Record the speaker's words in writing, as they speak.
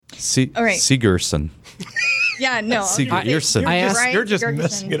All right. Sigurdsson. Yeah, no. You're just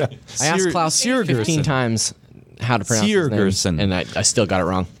messing it up. I asked Klaus 15 times how to pronounce his name, and I still got it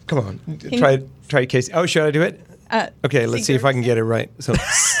wrong. Come on. Try Casey. Oh, should I do it? Okay, let's see if I can get it right. So,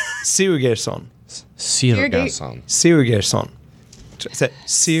 Sigurdsson. Sigurdsson.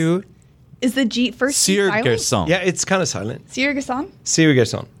 Siu. Is the G first silent? Sigurdsson. Yeah, it's kind of silent. Sigurdsson?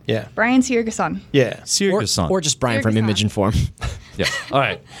 Sigurdsson. Yeah. Brian Sigurdsson. Yeah. Sigurdsson. Or just Brian from Image and Form. Yeah. All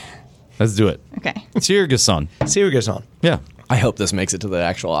right. Let's do it. Okay. Sigurdsson. Sigurdsson. Yeah. I hope this makes it to the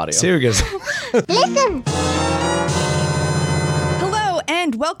actual audio. Sigurdsson. Listen. Hello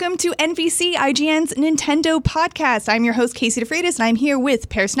and welcome to NVC IGN's Nintendo podcast. I'm your host Casey DeFreitas, and I'm here with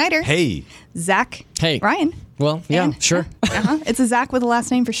Per Snyder. Hey. Zach. Hey. Ryan. Well, yeah, and, sure. It's a Zach with a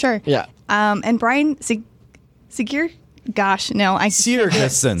last name for sure. Yeah. And Brian Sigurdsson.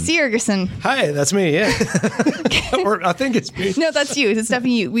 Sigurdsson. Hi, that's me, yeah. Or I think it's me. No, that's you. It's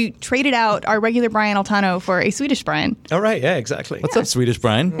definitely you. We traded out our regular Brian Altano for a Swedish Brian. All right, yeah, exactly. What's up, Swedish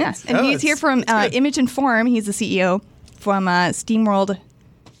Brian? Yeah, and he's here from Image and Form. He's the CEO from SteamWorld.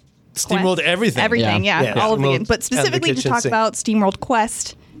 SteamWorld everything. Everything, yeah. All of the games. But specifically to talk sink. about SteamWorld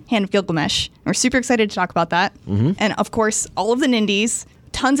Quest, Hand of Gilgamesh. We're super excited to talk about that. Mm-hmm. And of course, all of the Nindies.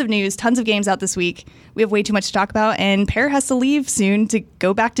 Tons of news, tons of games out this week. We have way too much to talk about, and Per has to leave soon to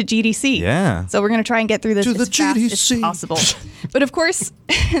go back to GDC. Yeah. So we're going to try and get through this to as fast as possible. But of course,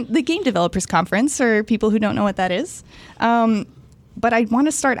 the Game Developers Conference, for people who don't know what that is. But I want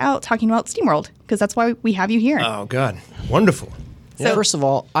to start out talking about SteamWorld, because that's why we have you here. Oh, God. Wonderful. So, first of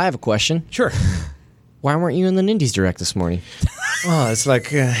all, I have a question. Sure. Why weren't you in the Nindies Direct this morning? Well, it's like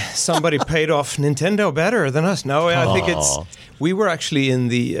somebody paid off Nintendo better than us. No, I think we were actually in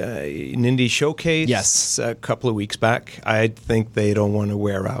the Nindy Showcase a couple of weeks back. I think they don't want to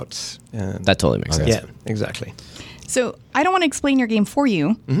wear out. That totally makes sense. Yeah, exactly. So I don't want to explain your game for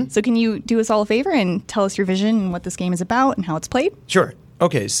you. Mm-hmm. So can you do us all a favor and tell us your vision and what this game is about and how it's played? Sure.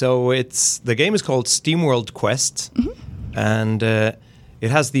 Okay, so the game is called SteamWorld Quest, and it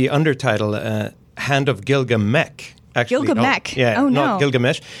has the undertitle Hand of Gilgamesh. Actually, Gilgamesh. Not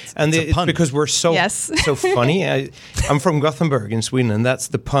Gilgamesh. And it's because we're so funny. I'm from Gothenburg in Sweden, and that's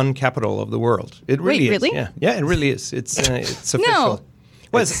the pun capital of the world. It really is. Really? Yeah, it really is. It's official. No.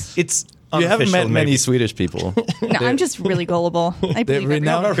 Well, it's you haven't met many maybe. Swedish people. No, I'm just really gullible. I They're believe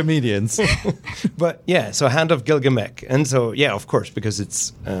renowned comedians. But yeah, so Hand of Gilgamesh. And so, yeah, of course, because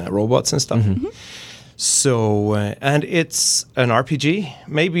it's robots and stuff. Mm-hmm. So, and it's an RPG,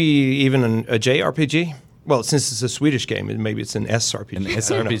 maybe even a JRPG. Well, since it's a Swedish game, maybe it's an SRPG. An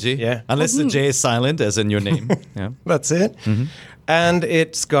SRPG? Yeah. Unless the J is silent, as in your name. Yeah. That's it. Mm-hmm. And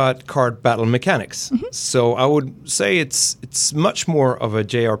it's got card battle mechanics. Mm-hmm. So I would say it's much more of a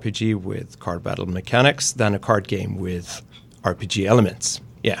JRPG with card battle mechanics than a card game with RPG elements.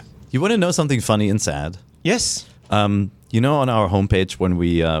 Yeah. You want to know something funny and sad? Yes. You know, on our homepage, when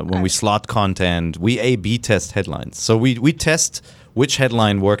we slot content, we A/B test headlines. So we test which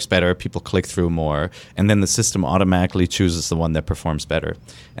headline works better, people click through more, and then the system automatically chooses the one that performs better.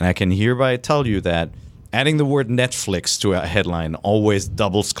 And I can hereby tell you that adding the word Netflix to a headline always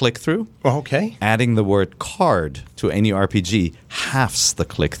doubles click-through. Okay. Adding the word card to any RPG halves the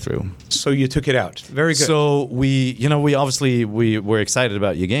click-through. So you took it out. Very good. So we were excited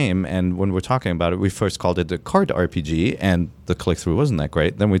about your game, and when we're talking about it, we first called it the card RPG, and the click-through wasn't that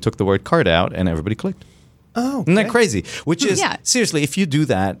great. Then we took the word card out, and everybody clicked. Oh, okay. Isn't that crazy? Which is, seriously, if you do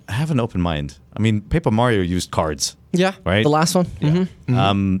that, have an open mind. I mean, Paper Mario used cards. Yeah, right. The last one. Yeah.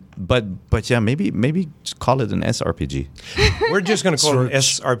 Mm-hmm. But yeah, maybe just call it an SRPG. We're just going to call it an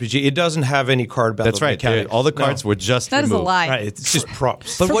SRPG. It doesn't have any card battle. That's right. Mechanics. All the cards were just that removed. Is a lie. Right, it's just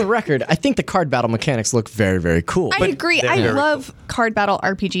props. But for the record, I think the card battle mechanics look very, very cool. I agree. I love card battle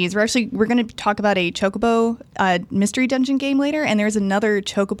RPGs. We're going to talk about a Chocobo mystery dungeon game later, and there's another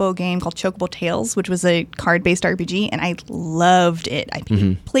Chocobo game called Chocobo Tales, which was a card-based RPG, and I loved it. I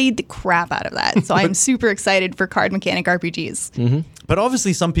played the crap out of that. So I'm super excited for card mechanic RPGs. Mm-hmm. But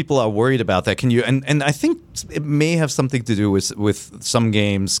obviously, some people are worried about that. Can you? And I think it may have something to do with some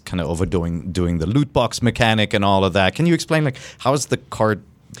games kind of overdoing the loot box mechanic and all of that. Can you explain how does the card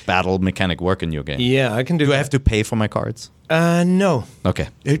battle mechanic work in your game? Yeah, I can do. Do I have to pay for my cards? No. Okay.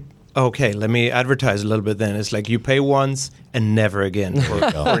 Okay, let me advertise a little bit then. It's like you pay once and never again for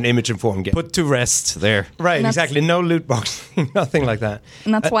an Image and Form game. Put to rest there. Right, exactly. No loot box, nothing like that.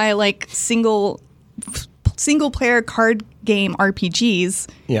 And that's why I like single-player card game RPGs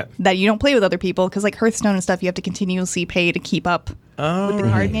that you don't play with other people, because like Hearthstone and stuff, you have to continuously pay to keep up with the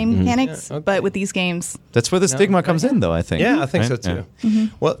card game mechanics. Yeah, okay. But with these games... That's where the stigma comes in, though, I think. Yeah, I think so, too. Yeah.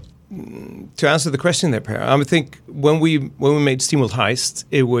 Well, to answer the question there, Per, I think when we made SteamWorld Heist,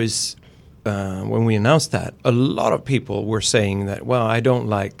 it was when we announced that, a lot of people were saying that, well, I don't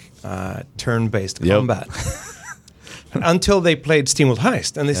like turn-based combat. Until they played SteamWorld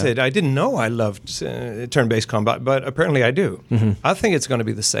Heist, and they said, I didn't know I loved turn-based combat, but apparently I do. Mm-hmm. I think it's going to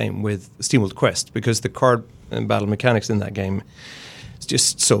be the same with SteamWorld Quest, because the card and battle mechanics in that game is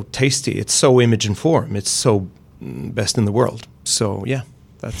just so tasty. It's so image and form. It's so best in the world. So, yeah.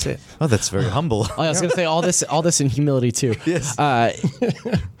 That's it. Oh, that's very humble. I was going to say all this in humility too. Yes.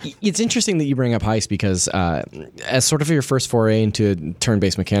 It's interesting that you bring up Heist because as sort of your first foray into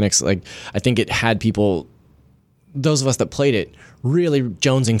turn-based mechanics, like I think it had people, those of us that played it, really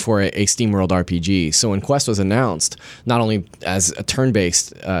jonesing for a SteamWorld RPG. So when Quest was announced, not only as a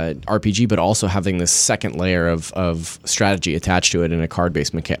turn-based RPG, but also having this second layer of strategy attached to it in a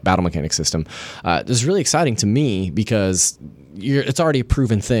card-based battle mechanic system, it was really exciting to me because it's already a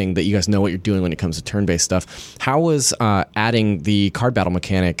proven thing that you guys know what you're doing when it comes to turn-based stuff. How was adding the card battle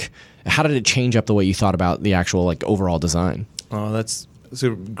mechanic, how did it change up the way you thought about the actual like overall design? Oh, that's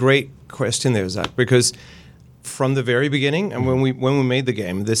a great question there, Zach, because from the very beginning, and when we made the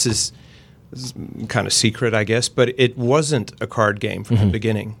game, this is kind of secret, I guess, but it wasn't a card game from the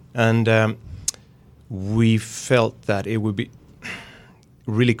beginning. And we felt that it would be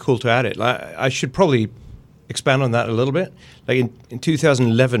really cool to add it. I should probably expand on that a little bit. Like in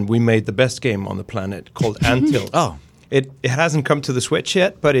 2011, we made the best game on the planet called Antilt. Oh. It hasn't come to the Switch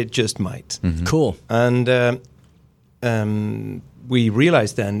yet, but it just might. Mm-hmm. Cool. And we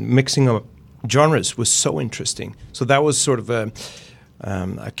realized then mixing up genres was so interesting. So that was sort of a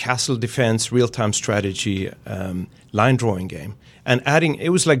castle defense, real-time strategy, line drawing game. And it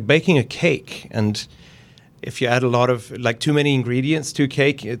was like baking a cake. And if you add a lot of, like too many ingredients to a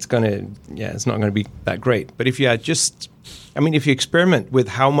cake, it's not going to be that great. But if you add if you experiment with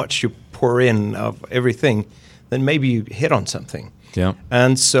how much you pour in of everything, then maybe you hit on something. Yeah.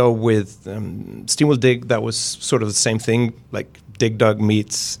 And so with SteamWorld Dig, that was sort of the same thing, like Dig Dug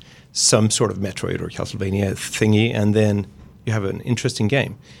meets some sort of Metroid or Castlevania thingy, and then you have an interesting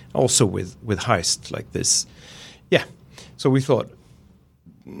game. Also with Heist like this. Yeah. So we thought,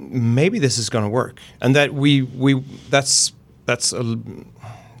 maybe this is going to work, and that that's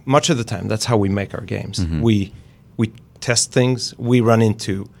much of the time that's how we make our games. Mm-hmm. We test things. We run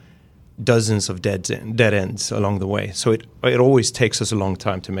into dozens of dead ends along the way. So it always takes us a long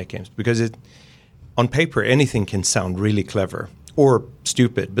time to make games because on paper anything can sound really clever or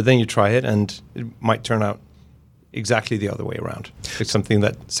stupid, but then you try it and it might turn out exactly the other way around. Like something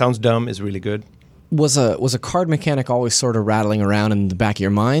that sounds dumb is really good. Was a card mechanic always sort of rattling around in the back of your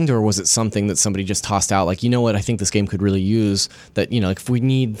mind, or was it something that somebody just tossed out? Like, you know what, I think this game could really use that. Like if we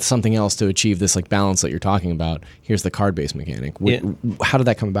need something else to achieve this like balance that you're talking about, here's the card-based mechanic. How did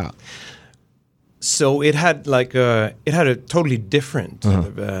that come about? So it had a totally different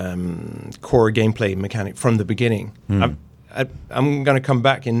core gameplay mechanic from the beginning. I'm going to come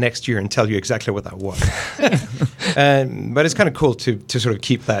back in next year and tell you exactly what that was. But it's kind of cool to sort of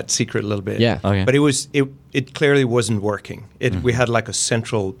keep that secret a little bit. Yeah. Okay. But it clearly wasn't working. We had like a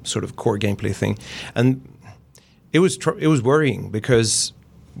central sort of core gameplay thing, and it was worrying because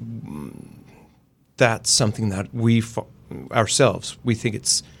that's something that we ourselves we think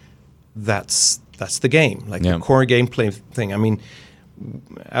that's the game, like the core gameplay thing. I mean,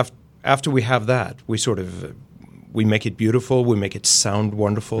 after we have that, we sort of we make it beautiful, we make it sound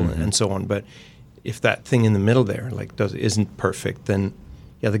wonderful, and so on. But if that thing in the middle there isn't perfect, then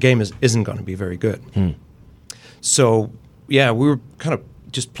the game isn't going to be very good. So we were kind of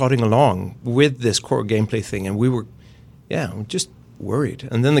just plodding along with this core gameplay thing, and we were just worried.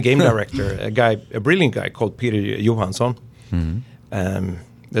 And then the game director, a brilliant guy called Peter Johansson.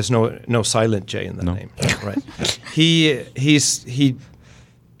 There's no silent J in that name, right?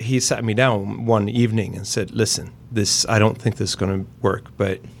 He sat me down one evening and said, "Listen, I don't think this is going to work,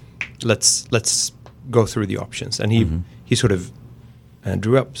 but let's go through the options." And he sort of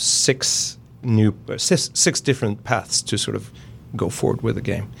drew up six different paths to sort of go forward with the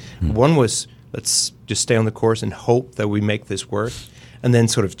game. One was, let's just stay on the course and hope that we make this work, and then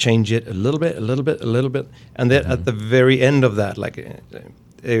sort of change it a little bit, and then at the very end of that, like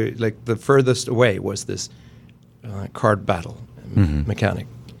the furthest away was this card battle mechanic.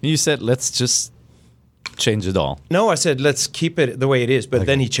 You said, let's just change it all. No, I said, let's keep it the way it is, but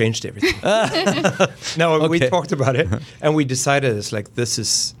then he changed everything. We talked about it, and we decided it's like,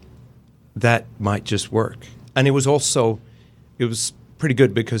 that might just work. And it was pretty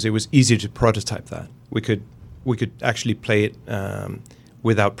good because it was easy to prototype that. We could actually play it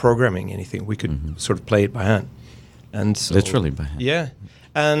without programming anything. We could sort of play it by hand. And so, literally by hand. Yeah.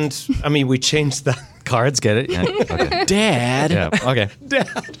 And I mean, we changed that. Cards, get it? Yeah. Okay. Dad. Yeah. Okay.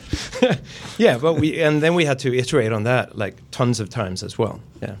 Yeah, but then we had to iterate on that like tons of times as well.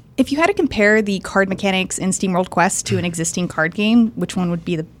 Yeah. If you had to compare the card mechanics in SteamWorld Quest to an existing card game, which one would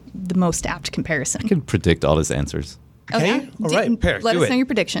be the most apt comparison? I can predict all his answers. Can you? All right, Per, Let do us know it. your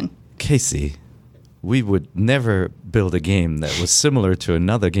prediction. Casey, we would never build a game that was similar to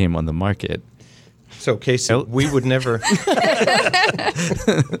another game on the market. So, Casey, we would never.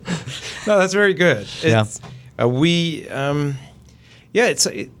 No, that's very good. Yeah.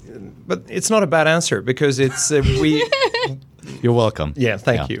 But it's not a bad answer because it's we. You're welcome. Yeah,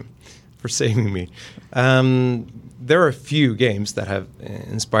 thank you for saving me. There are a few games that have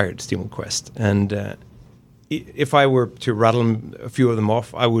inspired SteamWorld Quest, and if I were to rattle a few of them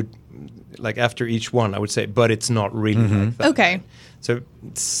off, I would, like after each one, I would say, but it's not really like that. Okay. So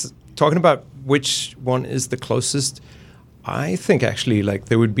talking about which one is the closest, I think actually like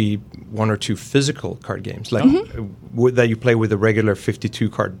there would be one or two physical card games, like that you play with a regular 52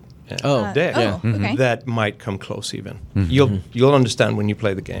 card deck. yeah. Okay. That might come close even. You'll understand when you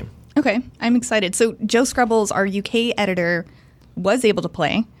play the game. Okay, I'm excited. So Joe Scrubbles, our UK editor, was able to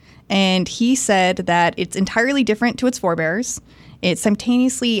play, and he said that it's entirely different to its forebears. It's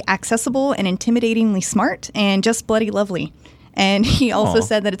simultaneously accessible and intimidatingly smart, and just bloody lovely. And he also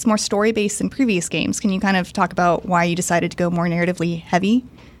said that it's more story-based than previous games. Can you kind of talk about why you decided to go more narratively heavy?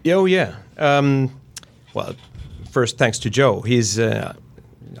 Oh yeah. Well, first thanks to Joe. He's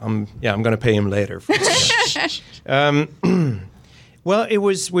I'm going to pay him later. For this. Well,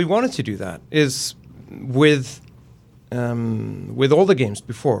 we wanted to do that is with all the games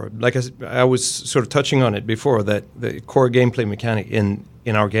before. Like I was sort of touching on it before, that the core gameplay mechanic in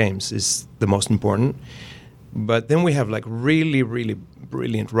our games is the most important. But then we have like really, really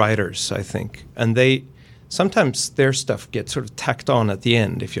brilliant writers, I think, and sometimes their stuff gets sort of tacked on at the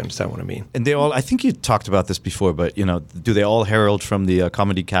end, if you understand what I mean. And they all, I think you talked about this before, but do they all herald from the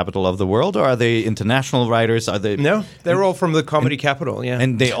comedy capital of the world, or are they international writers? Are they? No, they're all from the comedy capital, yeah.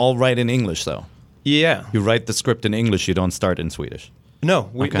 And they all write in English, though. Yeah. You write the script in English. You don't start in Swedish. No,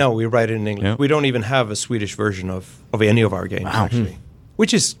 we write it in English. Yeah. We don't even have a Swedish version of any of our games, actually.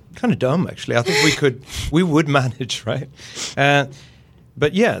 Which is kind of dumb, actually. I think we would manage, right?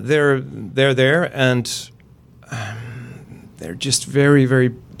 But yeah, they're there, and they're just very,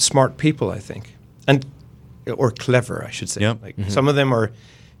 very smart people, I think, or clever, I should say. Yeah. Like some of them are,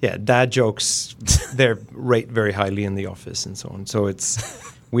 dad jokes. They're rate very highly in the office and so on. So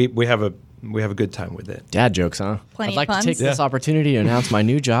it's we have a good time with it. Dad jokes, huh? Plenty I'd like of to take puns. this opportunity to announce my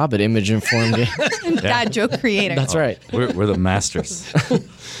new job at Image Informed Games. Dad joke creator. That's right. We're the masters.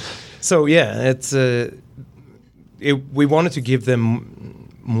 So yeah, it's we wanted to give them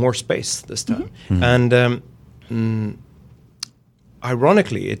more space this time, and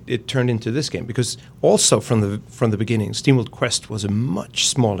ironically, it turned into this game because also from the beginning, SteamWorld Quest was a much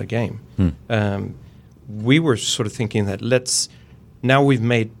smaller game. We were sort of thinking that now we've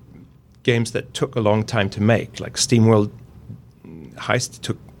made games that took a long time to make, like SteamWorld Heist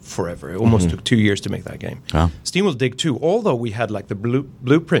took forever. It almost took 2 years to make that game. Wow. SteamWorld Dig 2, although we had like the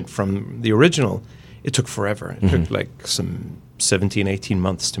blueprint from the original, it took forever. It took like some 17, 18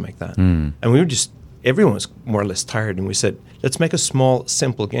 months to make that. And we were everyone was more or less tired, and we said, let's make a small,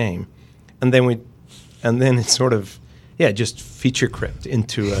 simple game. And then it's sort of, just feature crept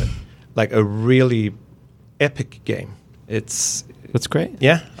into a really epic game. That's great.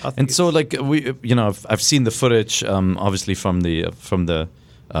 Yeah. And so, like I've seen the footage, obviously from the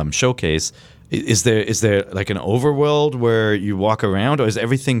showcase. Is there like an overworld where you walk around, or is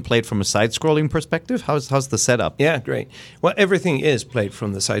everything played from a side-scrolling perspective? How's the setup? Yeah, great. Well, everything is played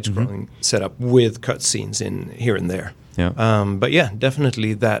from the side-scrolling setup with cutscenes in here and there. Yeah. But yeah,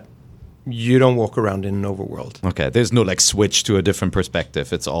 definitely that you don't walk around in an overworld. Okay. There's no like switch to a different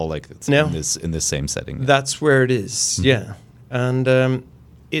perspective. It's all like No. in this same setting. That's where it is. Yeah, and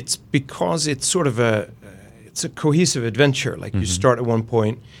it's because it's sort of it's a cohesive adventure. Like you start at one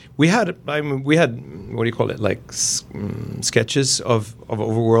point. We had what do you call it? Like sketches of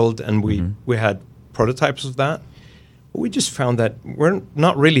overworld, and we had prototypes of that. But we just found that we're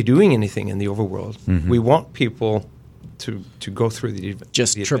not really doing anything in the overworld. We want people to go through the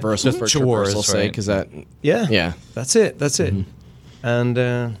Just the traverse Just for chores, traversal's sake, right? because that. Yeah. That's it. And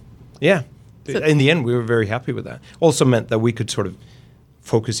in the end, we were very happy with that. Also meant that we could sort of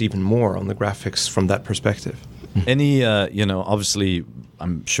focus even more on the graphics from that perspective. Any, obviously,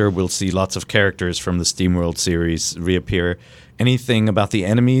 I'm sure we'll see lots of characters from the SteamWorld series reappear. Anything about the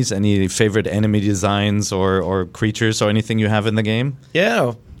enemies? Any favorite enemy designs or creatures or anything you have in the game?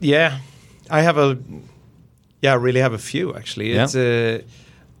 Yeah. I have Yeah, I really have a few actually. Yeah.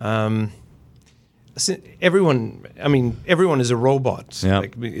 It's everyone. I mean, everyone is a robot. Yeah.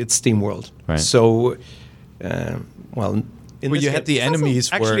 Like, it's SteamWorld. Right. So, well. In Well, this you game- had the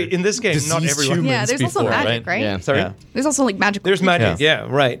enemies Actually, were in this game, not diseased everyone. Yeah, humans there's also before, magic, right? Yeah. Sorry. Yeah. There's also like magical. There's magic, Yeah. yeah,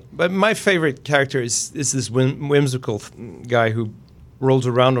 right. But my favorite character is this whimsical guy who rolls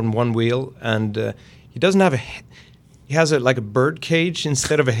around on one wheel, and he doesn't have a. He has like a bird cage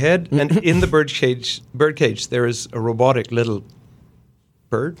instead of a head, and in the bird cage, there is a robotic little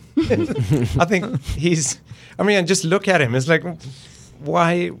bird. I think he's. I mean, just look at him. It's like,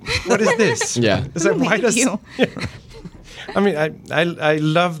 why? What is this? Yeah. It's like, why does? you. I mean, I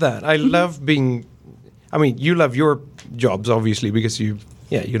love that. I love being. I mean, you love your jobs obviously because you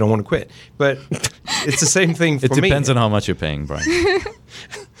don't want to quit. But it's the same thing for It me. depends on how much you're paying, Brian.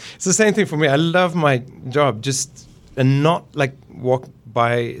 It's the same thing for me. I love my job, just and not like walk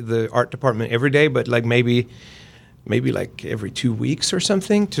by the art department every day, but like maybe like every 2 weeks or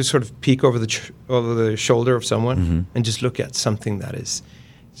something to sort of peek over the shoulder of someone and just look at something that is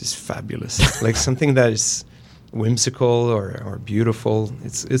just fabulous, like something that is whimsical or beautiful.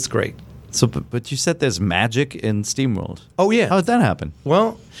 It's great. So, but you said there's magic in SteamWorld. Oh yeah. How did that happen?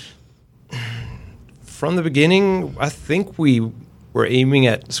 Well, from the beginning, I think we were aiming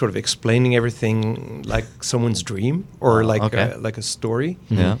at sort of explaining everything like someone's dream or like okay. like a story.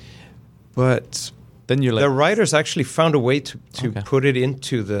 Yeah. But Then you're like, the writers actually found a way to Okay. put it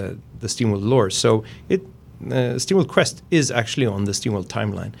into the SteamWorld lore. So SteamWorld Quest is actually on the SteamWorld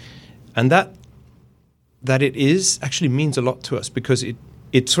timeline, and that it is actually means a lot to us because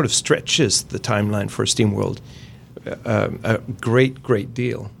it sort of stretches the timeline for SteamWorld a great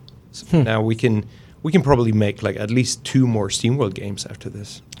deal. So now we can probably make like at least 2 more SteamWorld games after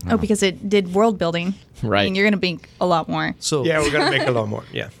this. Oh, because it did world building. Right. I mean, you're going to make a lot more. so Yeah, we're gonna make a lot more.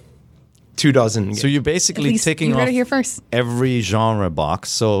 Yeah, 2 dozen. So you're At basically least taking you heard off it here first. every genre box.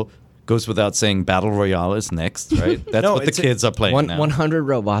 So goes without saying, Battle Royale is next, right? That's No, what the it's a- kids are playing now. 100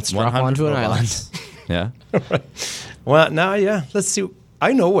 robots drop 100 onto an robots. Yeah, Well, now let's see.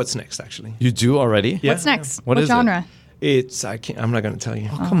 I know what's next actually. you do already. Yeah. What's next? What is it? genre? I'm not going to tell you.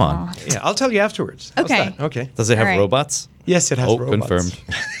 Oh, come on. Yeah, I'll tell you afterwards. How's Okay. that? Okay. Does it have All right. robots? Yes, it has Oh, robots. confirmed.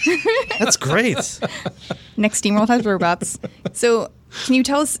 That's great. Next SteamWorld has robots. So, can you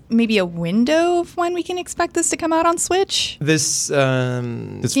tell us maybe a window of when we can expect this to come out on Switch? This This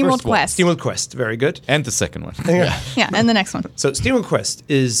SteamWorld first one. Quest. SteamWorld Quest, very good. And the second one. Yeah, and the next one. So SteamWorld Quest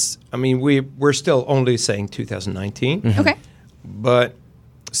is, I mean, we're still only saying 2019, Okay. but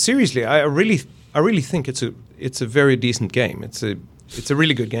seriously, I really think it's a very decent game. It's a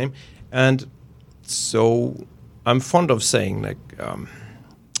really good game, and so I'm fond of saying like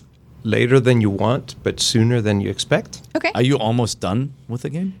later than you want, but sooner than you expect. Okay. Are you almost done with the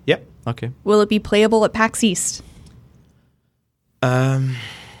game? Yep. Okay. Will it be playable at PAX East?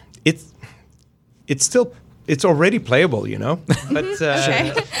 It's already playable, you know. But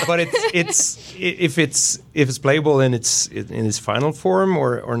Okay. but if it's playable in its final form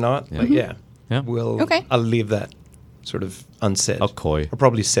or not, Yeah. like, yeah. Yeah. Okay. I'll leave that sort of unsaid. How coy. I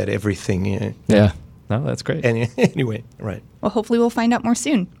probably said everything. Yeah. No, that's great. Anyway, right. Well, hopefully we'll find out more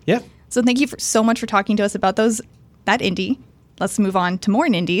soon. Yeah. So thank you so much for talking to us about that indie. Let's move on to more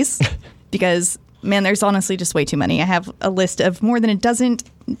indies because, man, there's honestly just way too many. I have a list of more than a dozen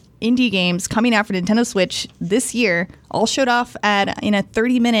indie games coming out for Nintendo Switch this year, all showed off in a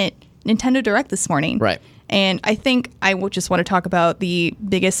 30-minute Nintendo Direct this morning. Right. And I think I would just want to talk about the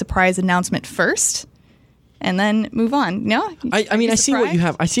biggest surprise announcement first and then move on. No? I mean, I see what you surprised?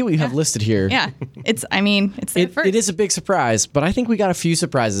 have. I see what you have listed here. Yeah. It's there first. It is a big surprise, but I think we got a few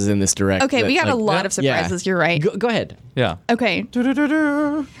surprises in this direct. Okay, that, we got a like, lot of surprises. You're right. Go ahead. Yeah. Okay.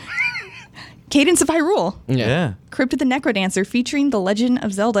 Cadence of Hyrule. Yeah. Crypt of the Necrodancer featuring The Legend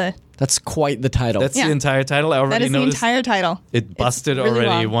of Zelda. That's quite the title. That's Yeah. the entire title. I already That is the noticed. entire title. It busted really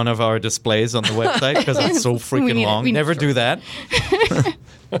already long. one of our displays on the website because it's so We freaking need it. long. We need Never it. do that.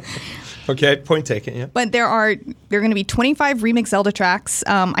 Okay. Point taken. Yeah. But there are going to be 25 remix Zelda tracks,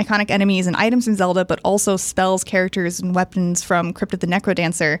 iconic enemies and items from Zelda, but also spells, characters, and weapons from Crypt of the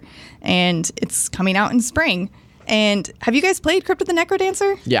Necrodancer. And it's coming out in spring. And have you guys played Crypt of the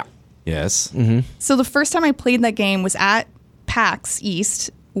Necrodancer? yeah. Yes. So the first time I played that game was at PAX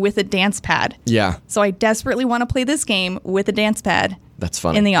East with a dance pad. Yeah. So I desperately want to play this game with a dance pad That's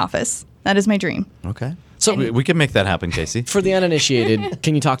funny. in the office. That is my dream. Okay. So- we can make that happen, Casey. For the uninitiated,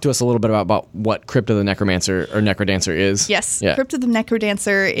 can you talk to us a little bit about what Crypt of the Necromancer or Necrodancer is? Yes. Yeah. Crypt of the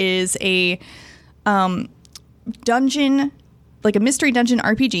Necrodancer is a dungeon, like a mystery dungeon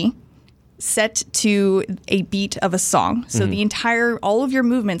RPG set to a beat of a song. So all of your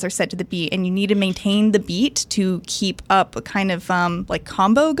movements are set to the beat, and you need to maintain the beat to keep up a kind of like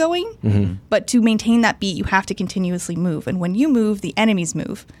combo going. But to maintain that beat, you have to continuously move. And when you move, the enemies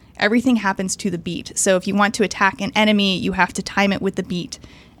move. Everything happens to the beat. So if you want to attack an enemy, you have to time it with the beat.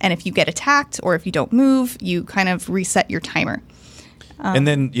 And if you get attacked or if you don't move, you kind of reset your timer. And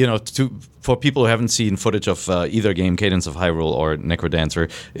then, for people who haven't seen footage of either game, Cadence of Hyrule or Necrodancer,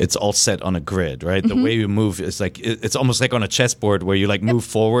 it's all set on a grid, right? The way you move is like, it's almost like on a chessboard where you like move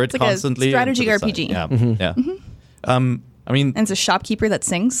forward it's constantly. Like a strategy and to the RPG. side. Yeah. I mean, And it's a shopkeeper that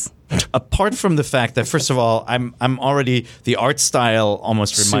sings. apart from the fact that, first of all, I'm already, the art style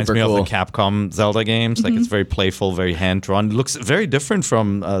almost reminds Super me cool. of the Capcom Zelda games. Like, it's very playful, very hand-drawn. It looks very different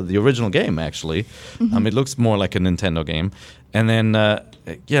from the original game, actually. It looks more like a Nintendo game. And then,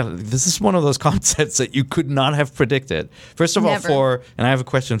 this is one of those concepts that you could not have predicted. First of Never. all, and I have a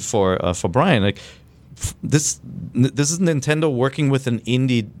question for Brian, like, this is Nintendo working with an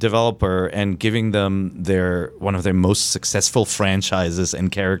indie developer and giving them one of their most successful franchises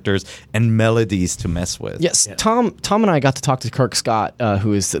and characters and melodies to mess with. Yes, Tom and I got to talk to Kirk Scott,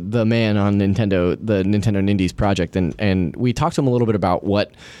 who is the man on the Nintendo Indies project, and we talked to him a little bit about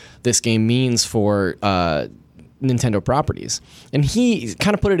what this game means for Nintendo properties. And he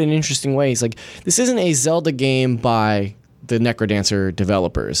kind of put it in an interesting way. He's like, this isn't a Zelda game by the Necrodancer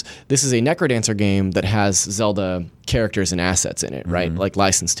developers. This is a Necrodancer game that has Zelda characters and assets in it, right? Like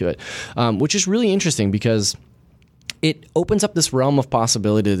licensed to it, which is really interesting because it opens up this realm of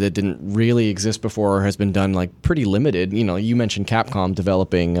possibility that didn't really exist before or has been done like pretty limited. You mentioned Capcom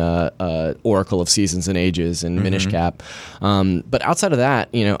developing Oracle of Seasons and Ages and Minish Cap. But outside of that,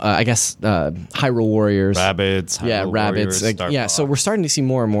 I guess Hyrule Warriors. Rabbids, Hyrule Warriors, Rabbids. Star So Fox. we're starting to see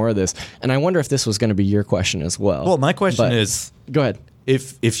more and more of this. And I wonder if this was going to be your question as well. Well, my question But- is, Go ahead.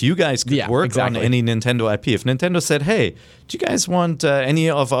 if you guys could Yeah, work exactly. on any Nintendo IP, if Nintendo said, "Hey, do you guys want any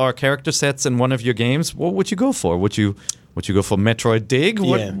of our character sets in one of your games?" What would you go for? Would you go for Metroid Dig?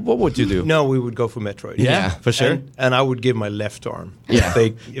 Yeah. What would you do? No, we would go for Metroid. Yeah, for sure. And I would give my left arm. Yeah. If they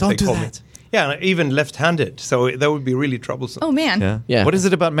Don't do call that. me. Yeah, and even left-handed. So that would be really troublesome. Oh, man. Yeah. Yeah. What is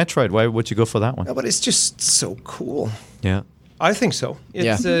it about Metroid? Why would you go for that one? No, but it's just so cool. Yeah. I think so.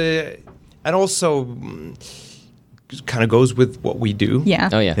 It's, and also kind of goes with what we do. Yeah.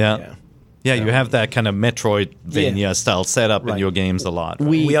 Oh, yeah. Yeah. Yeah, you have that kind of Metroidvania Yeah. style setup in Right. your games a lot. Right?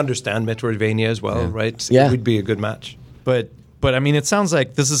 We understand Metroidvania as well, right? Yeah. It would be a good match. But I mean, it sounds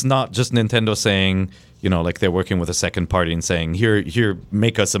like this is not just Nintendo saying, like they're working with a second party and saying, here,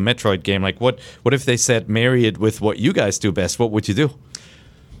 make us a Metroid game. Like, what if they said marry it with what you guys do best? What would you do?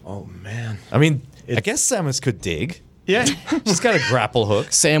 Oh, man. I mean, I guess Samus could dig. Yeah. She's got a grapple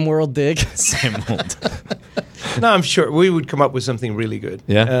hook. Sam World Dig. Sam won't. No, I'm sure we would come up with something really good.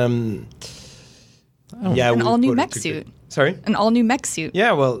 Yeah. Yeah. An we would all-new put mech it to suit. good. Sorry? An all-new mech suit.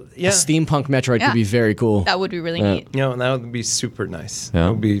 Yeah, well, yeah. A steampunk Metroid Yeah. could be very cool. That would be really neat. That would be super nice. Yeah.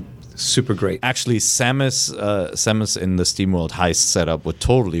 That would be super great. Actually, Samus in the SteamWorld heist setup would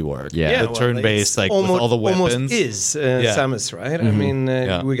totally work. Yeah. The turn-based, like with all the weapons. Almost is Yeah. Samus, right? I mean,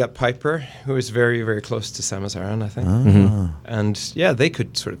 Yeah. we got Piper, who is very, very close to Samus Aran, I think. And yeah, they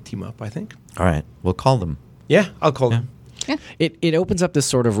could sort of team up, I think. All right, we'll call them. Yeah, I'll call them. It opens up this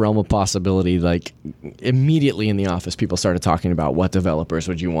sort of realm of possibility. Like immediately in the office, people started talking about what developers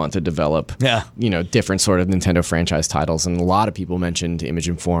would you want to develop. Yeah. Different sort of Nintendo franchise titles, and a lot of people mentioned Image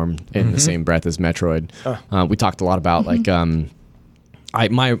and Form in the same breath as Metroid. We talked a lot about like.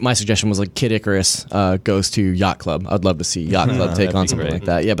 My suggestion was like Kid Icarus goes to Yacht Club. I'd love to see Yacht Club take that'd on be something great. like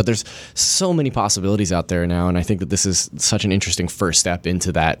that. Yeah, but there's so many possibilities out there now, and I think that this is such an interesting first step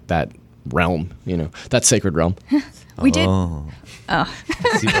into that realm. That sacred realm. We did.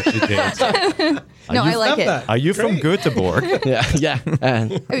 See what you did. No, I like it. Are you from Great. Göteborg? yeah.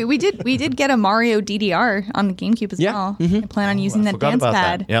 I mean, we did get a Mario DDR on the GameCube as Yeah. well. I plan on using that forgot dance about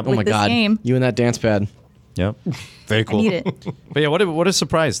that. pad Yep. with Oh my this God, game. you and that dance pad. Yep. Very cool. I need it, But yeah, what a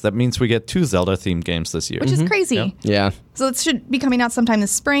surprise. That means we get 2 Zelda-themed games this year. which is crazy. Yeah. So it should be coming out sometime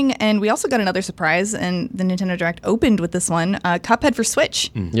this spring, and we also got another surprise, and the Nintendo Direct opened with this one, Cuphead for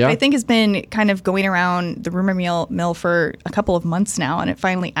Switch. Yeah. I think has been kind of going around the rumor mill for a couple of months now, and it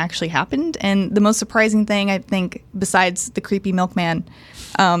finally actually happened. And the most surprising thing, I think, besides the creepy milkman,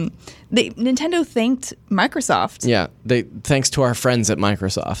 Nintendo thanked Microsoft. Yeah. Thanks to our friends at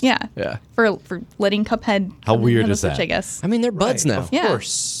Microsoft. Yeah. Yeah. For letting Cuphead. How come to weird Nintendo is Switch, that? I guess. I mean, they're buds now. Yeah.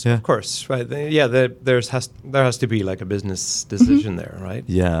 Of course, right? There has to be like a business decision there, right?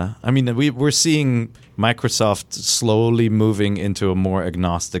 Yeah, I mean, we're seeing Microsoft slowly moving into a more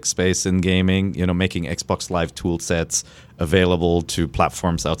agnostic space in gaming. You know, making Xbox Live tool sets available to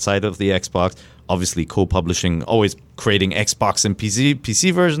platforms outside of the Xbox. Obviously, co-publishing, always creating Xbox and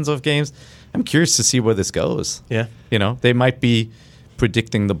PC versions of games. I'm curious to see where this goes. Yeah. You know, they might be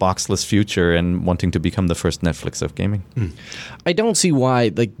predicting the boxless future and wanting to become the first Netflix of gaming. I don't see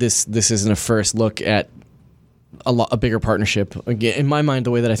why like this isn't a first look at a bigger partnership. Again, in my mind,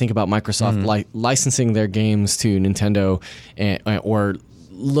 the way that I think about Microsoft licensing their games to Nintendo, or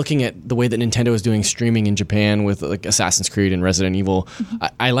looking at the way that Nintendo is doing streaming in Japan with like Assassin's Creed and Resident Evil,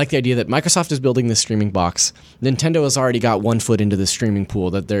 I like the idea that Microsoft is building this streaming box. Nintendo has already got one foot into the streaming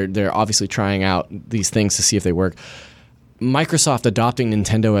pool, that they're obviously trying out these things to see if they work. Microsoft adopting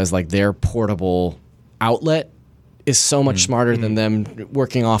Nintendo as like their portable outlet is so much smarter than them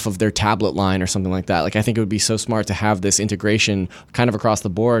working off of their tablet line or something like that. Like, I think it would be so smart to have this integration kind of across the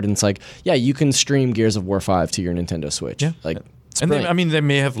board. And it's like, yeah, you can stream Gears of War 5 to your Nintendo Switch. Yeah. Like, it's And they, brilliant. they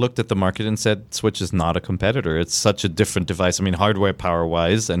may have looked at the market and said Switch is not a competitor. It's such a different device. I mean, hardware power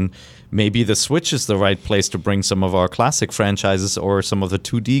wise, and maybe the Switch is the right place to bring some of our classic franchises or some of the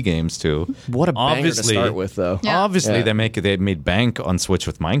 2D games to. What a banger to start with, though. Yeah. Obviously, Yeah. they made bank on Switch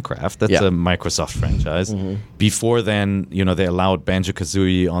with Minecraft. That's Yeah. a Microsoft franchise. Before then, they allowed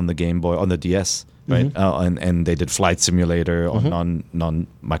Banjo-Kazooie on the Game Boy, on the DS. Right, and they did Flight Simulator on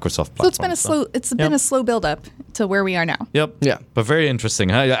non-Microsoft platforms. So it's been a slow build up to where we are now. Yep. Yeah. But very interesting.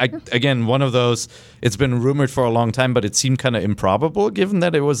 Again, one of those. It's been rumored for a long time, but it seemed kind of improbable, given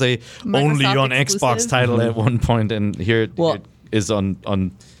that it was a only on exclusive. Xbox title at one point, and here it is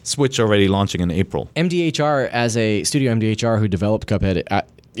on Switch already launching in April. MDHR, as a studio MDHR who developed Cuphead,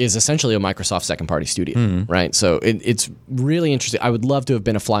 is essentially a Microsoft second-party studio, right? So it's really interesting. I would love to have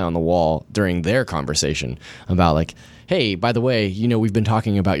been a fly on the wall during their conversation about like, hey, by the way, we've been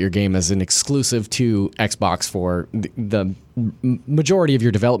talking about your game as an exclusive to Xbox for the majority of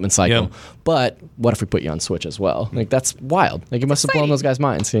your development cycle, Yeah. but what if we put you on Switch as well? Like, that's wild. Like, it must have blown those guys'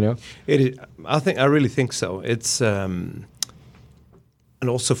 minds, It is, I really think so. It's and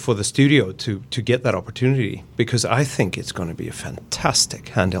also for the studio to get that opportunity, because I think it's going to be a fantastic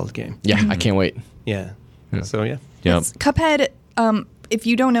handheld game. Yeah, I can't wait. Yeah. So yeah. Yeah. Cuphead, if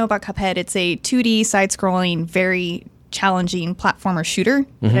you don't know about Cuphead, it's a 2D side-scrolling, very challenging platformer shooter.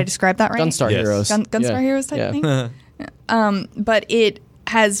 Did I describe that right? Gunstar Yes. Heroes. Gunstar Yeah. Heroes type Yeah. thing. But it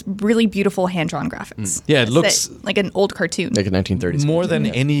has really beautiful hand-drawn graphics. Yeah, it It's looks- like an old cartoon. Like a 1930s. More than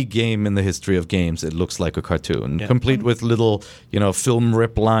Yeah. any game in the history of games, it looks like a cartoon, Yeah. complete with little, film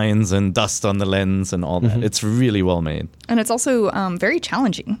rip lines and dust on the lens and all that. It's really well made. And it's also very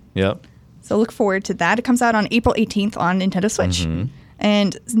challenging. Yeah. So look forward to that. It comes out on April 18th on Nintendo Switch.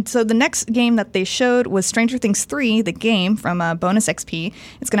 And so the next game that they showed was Stranger Things 3, the game from Bonus XP.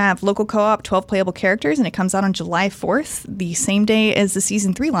 It's going to have local co-op, 12 playable characters, and it comes out on July 4th, the same day as the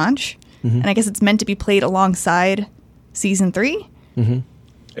Season 3 launch. And I guess it's meant to be played alongside Season 3. Do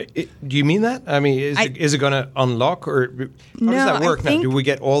you mean that? I mean, is it going to unlock, or how No, does that I work now? think- Do we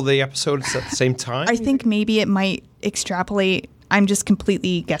get all the episodes at the same time? I think maybe it might extrapolate. I'm just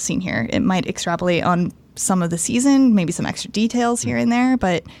completely guessing here. It might extrapolate on some of the season, maybe some extra details here and there,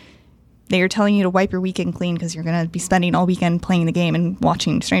 but they are telling you to wipe your weekend clean because you're going to be spending all weekend playing the game and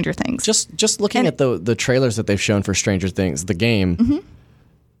watching Stranger Things. Just looking And- at the trailers that they've shown for Stranger Things, the game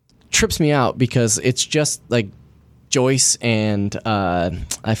trips me out because it's just like Joyce and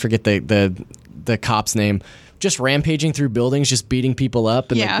I forget the cop's name, just rampaging through buildings, just beating people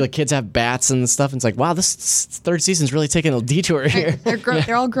up, and Yeah. the kids have bats and stuff. And it's like, wow, this third season's really taking a detour here.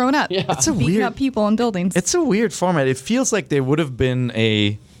 They're all grown up. Yeah. It's a beating weird- up people in buildings. It's a weird format. It feels like they would have been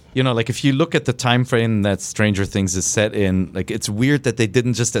like if you look at the time frame that Stranger Things is set in, like it's weird that they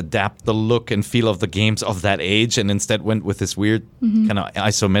didn't just adapt the look and feel of the games of that age and instead went with this weird kind of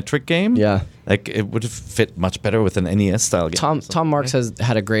isometric game. Yeah. Like it would have fit much better with an NES style game. Tom Marks has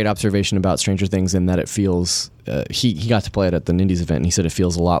had a great observation about Stranger Things in that it feels he got to play it at the Nindies event, and he said it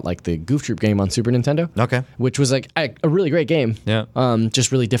feels a lot like the Goof Troop game on Super Nintendo. Okay. Which was like a really great game. Yeah.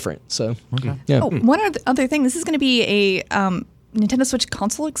 Just really different. So yeah. Oh, one other thing. This is going to be a Nintendo Switch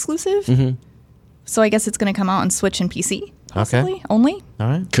console exclusive. So I guess it's going to come out on Switch and PC, possibly, only. All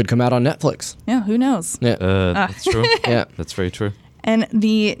right. Could come out on Netflix. Yeah, who knows? Yeah. That's true. Yeah. That's very true. And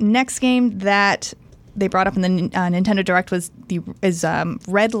the next game that they brought up in the Nintendo Direct was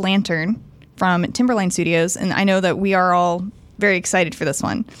Red Lantern from Timberline Studios. And I know that we are all very excited for this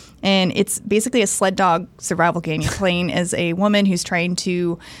one. And it's basically a sled dog survival game. You're playing as a woman who's trying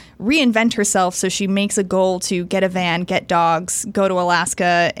to reinvent herself. So she makes a goal to get a van, get dogs, go to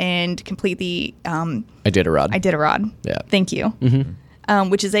Alaska, and complete the Iditarod. Yeah. Thank you.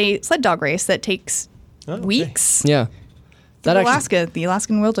 Which is a sled dog race that takes weeks. Yeah. That Alaska, the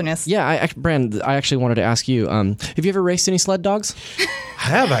Alaskan wilderness. Yeah, Brand, I actually wanted to ask you, have you ever raced any sled dogs? I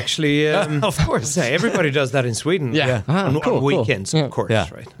have actually. Of course. Yeah, everybody does that in Sweden. Yeah. On, Cool, on weekends, cool. of course. Yeah.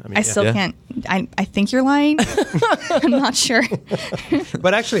 Right. I mean, I still can't. I think you're lying. I'm not sure.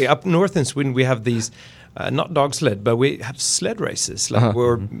 But actually, up north in Sweden, we have these, not dog sled, but we have sled races. Like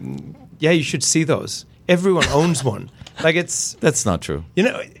you should see those. Everyone owns one. Like That's not true. you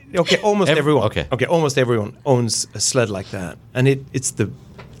know, okay, almost everyone. okay. Almost everyone owns a sled like that, and it's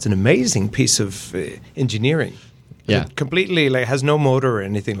an amazing piece of engineering. Yeah. It completely has no motor or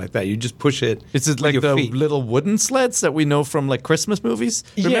anything like that. You just push it. Is it with like your the feet. little wooden sleds that we know from like Christmas movies?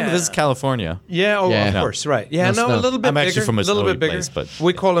 Remember, Yeah. this is California. Yeah, Yeah. of No. course, right. Yeah, No no, snow. a little bit I'm bigger. actually from a little snowy bit bigger. place, but-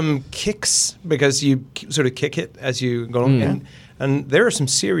 we call them kicks because you sort of kick it as you go along. And there are some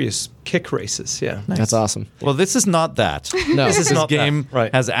serious kick races, yeah. That's awesome. Well, this is not that. No. This not that, game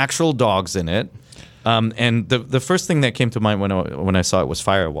right. has actual dogs in it. And the first thing that came to mind when I saw it was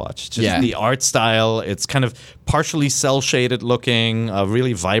Firewatch. Just Yeah. the art style. It's kind of partially cell shaded looking,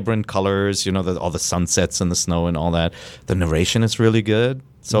 really vibrant colors. You know, all the sunsets and the snow and all that. The narration is really good.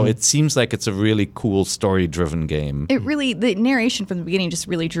 So it seems like it's a really cool story driven game. The narration from the beginning just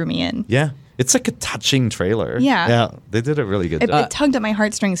really drew me in. Yeah, it's like a touching trailer. Yeah. They did a really good It, job. it tugged at my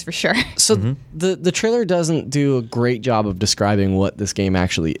heartstrings for sure. So the trailer doesn't do a great job of describing what this game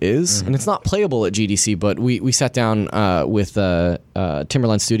actually is, and it's not playable at GDC. But we sat down with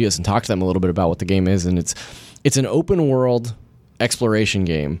Timberline Studios and talked to them a little bit about what the game is, and it's an open world exploration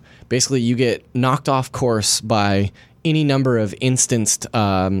game. Basically, you get knocked off course by any number of instanced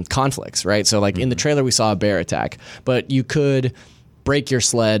conflicts, right? So like in the trailer we saw a bear attack, but you could break your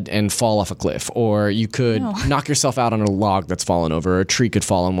sled and fall off a cliff, or you could knock yourself out on a log that's fallen over, or a tree could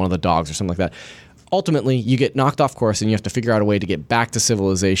fall on one of the dogs or something like that. Ultimately, you get knocked off course and you have to figure out a way to get back to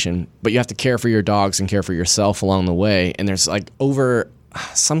civilization, but you have to care for your dogs and care for yourself along the way. And there's over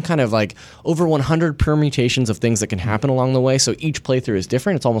 100 permutations of things that can happen along the way. So each playthrough is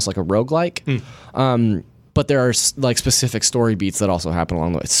different. It's almost like a roguelike. But there are specific story beats that also happen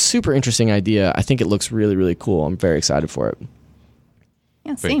along the way. It's a super interesting idea. I think it looks really, really cool. I'm very excited for it.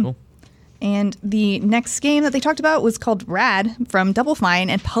 Yeah, Very same. cool. And the next game that they talked about was called Rad from Double Fine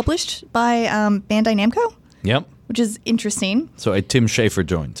and published by Bandai Namco, Yep. which is interesting. So Tim Schafer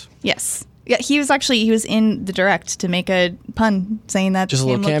joined. Yes. Yeah, he was in the direct to make a pun saying that Just a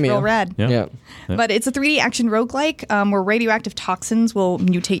the game little looked cameo. real rad. Yeah. But it's a 3D action roguelike where radioactive toxins will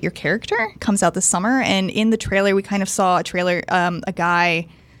mutate your character. It comes out this summer. And in the trailer, we kind of saw a guy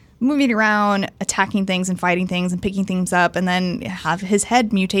moving around, attacking things and fighting things and picking things up, and then have his head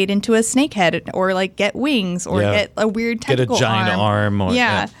mutate into a snake head or like get wings or Yeah. get a weird Get a tentacle giant arm or-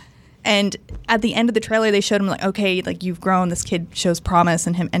 yeah. yeah. And at the end of the trailer, they showed him like, okay, like you've grown. This kid shows promise,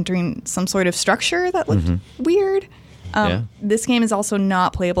 and him entering some sort of structure that looked weird. Yeah. This game is also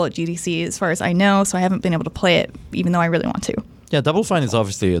not playable at GDC, as far as I know, so I haven't been able to play it, even though I really want to. Yeah, Double Fine is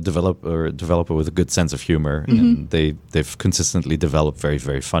obviously a developer with a good sense of humor, and they've consistently developed very,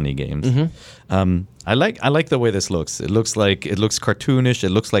 very funny games. I like the way this looks. It looks cartoonish. It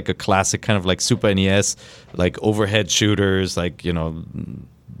looks like a classic kind of like Super NES, like overhead shooters, like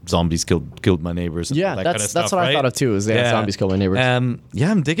zombies killed my neighbors. And Yeah, all that that's kind of stuff, what I right? thought of too. Is zombies killed my neighbors?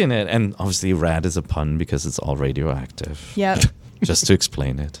 Yeah, I'm digging it, and obviously rad is a pun because it's all radioactive. Yeah. Just to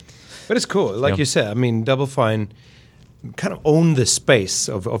explain it. But it's cool. Like Yeah. you said, I mean, Double Fine kind of own the space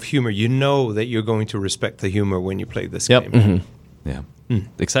of humor. You know that you're going to respect the humor when you play this Yep. game. Yeah,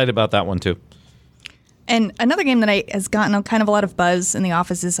 excited about that one too. And another game that has gotten kind of a lot of buzz in the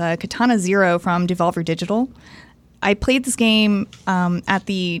office is Katana Zero from Devolver Digital. I played this game at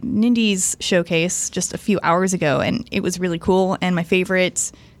the Nindies showcase just a few hours ago, and it was really cool. And my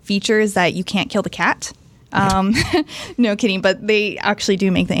favorite feature is that you can't kill the cat. No kidding, but they actually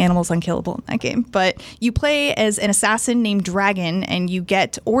do make the animals unkillable in that game. But you play as an assassin named Dragon, and you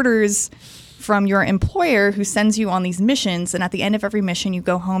get orders from your employer who sends you on these missions. And at the end of every mission, you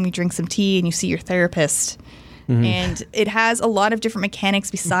go home, you drink some tea, and you see your therapist. And it has a lot of different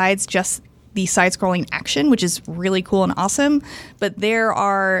mechanics besides just the side-scrolling action, which is really cool and awesome. But there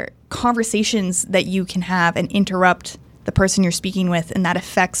are conversations that you can have and interrupt the person you're speaking with, and that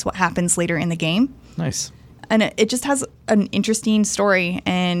affects what happens later in the game. Nice. And it just has an interesting story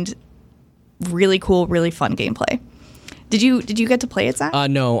and really cool, really fun gameplay. Did you get to play it, Zach?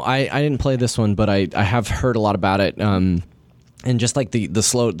 No, I didn't play this one, but I have heard a lot about it. And just like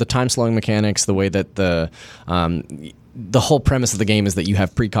the time slowing mechanics, the way that the whole premise of the game is that you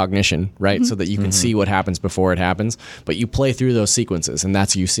have precognition, right? So that you can see what happens before it happens, but you play through those sequences, and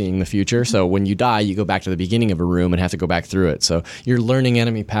that's you seeing the future. So when you die, you go back to the beginning of a room and have to go back through it. So you're learning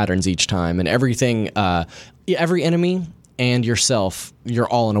enemy patterns each time, and everything, every enemy and yourself, you're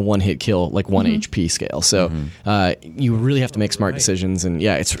all in a one-hit kill, like 1 HP scale. So you really have to make smart decisions, and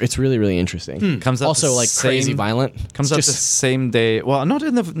yeah, it's really, really interesting. Comes out also the like crazy same- violent. Comes out the same day. Well, not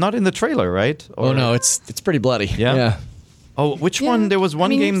in the trailer, right? Oh no, it's pretty bloody. Yeah? Oh, which one? There was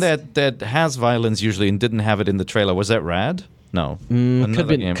one I mean, game that has violence usually and didn't have it in the trailer. Was that Rad? No. Could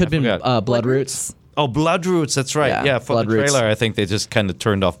Another game. have been I forgot. Blood Roots, Oh, Blood Roots. That's right. Yeah, Yeah, for Blood the Roots. trailer, I think they just kind of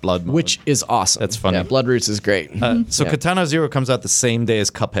turned off blood mode. which is awesome. That's funny. Yeah, Blood Roots is great. So Katana Zero comes out the same day as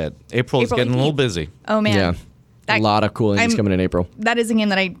Cuphead. April is April getting a little 18th. busy. Oh man. yeah, That- a lot of cool indies I'm- coming in April. That is a game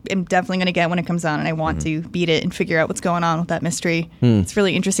that I am definitely going to get when it comes out, and I want to beat it and figure out what's going on with that mystery. It's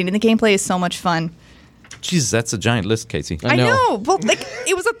really interesting, and the gameplay is so much fun. Jeez, that's a giant list, Casey. I know. Well, like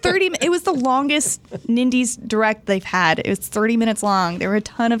it was it was the longest Nindies Direct they've had. It was 30 minutes long. There were a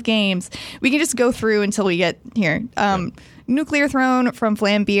ton of games. We can just go through until we get here. Nuclear Throne from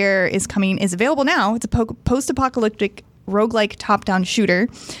Flambeer is available now. It's a post-apocalyptic roguelike top-down shooter.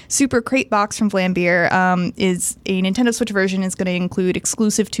 Super Crate Box from Flambeer is a Nintendo Switch version. Is going to include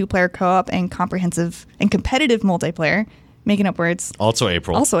exclusive 2-player co-op and comprehensive and competitive multiplayer. Making up words. Also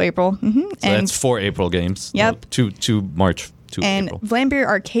April. Also April. So that's 4 April games. Yep. Two March. 2 And April. Vlambeer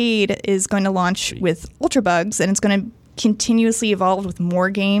Arcade is going to launch with Ultra Bugs, and it's going to continuously evolve with more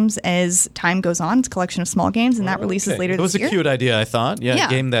games as time goes on. It's a collection of small games, and that releases later It this was a year. cute idea, I thought. Yeah, Yeah. a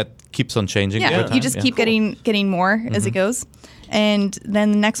game that keeps on changing. Yeah, over time. you just keep getting more as it goes. And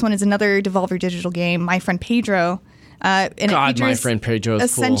then the next one is another Devolver Digital game, My Friend Pedro. And it God, features My Friend Pedro is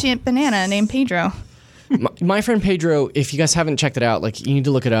a cool. sentient banana named Pedro. My Friend Pedro, if you guys haven't checked it out, like you need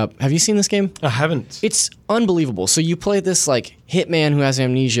to look it up. Have you seen this game? I haven't. It's unbelievable. So you play this like hitman who has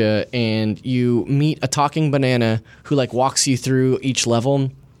amnesia, and you meet a talking banana who like walks you through each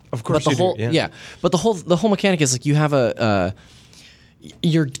level. Of course but the you do, whole, yeah. But the whole mechanic is like you have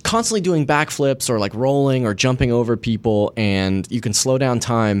you're constantly doing backflips or like rolling or jumping over people, and you can slow down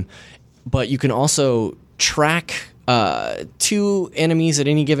time, but you can also track 2 enemies at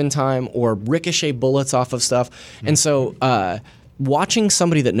any given time or ricochet bullets off of stuff. And so watching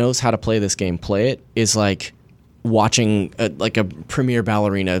somebody that knows how to play this game play it is like watching like a premier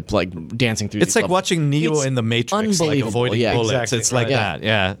ballerina like dancing through It's these like levels. watching Neo It's in the Matrix, like unbelievable. avoiding Yeah, bullets. exactly, It's like right. that.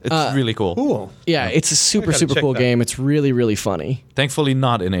 Yeah, it's really cool. Cool. Yeah, it's a super gotta check cool that. game. It's really, really funny. Thankfully,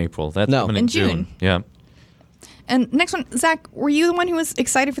 not in April. That's No. coming In in June. Yeah, And next one, Zach, were you the one who was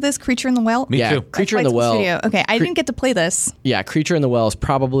excited for this, Creature in the Well? me Yeah. too. Creature in the Flight Well. Studio. Okay, I didn't get to play this. Yeah, Creature in the Well is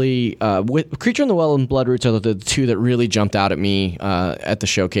probably Creature in the Well and Blood Roots are the 2 that really jumped out at me at the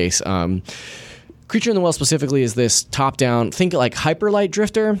showcase. Creature in the Well specifically is this top-down, think like Hyper Light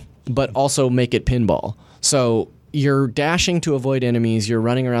Drifter, but also make it pinball. So you're dashing to avoid enemies, you're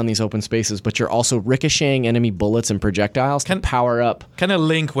running around these open spaces, but you're also ricocheting enemy bullets and projectiles to power up. Kind of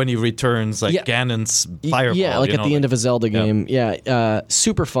Link when he returns, like Yeah. Ganon's fireball. Yeah, like you at know, the end like- of a Zelda game. Yeah,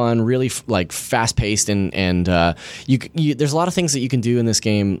 super fun, really like fast paced, and you there's a lot of things that you can do in this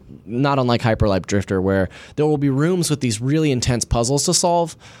game, not unlike Hyper Light Drifter, where there will be rooms with these really intense puzzles to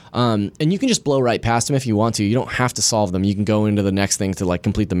solve, and you can just blow right past them if you want to. You don't have to solve them. You can go into the next thing to like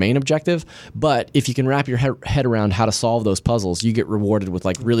complete the main objective. But if you can wrap your head around how to solve those puzzles, you get rewarded with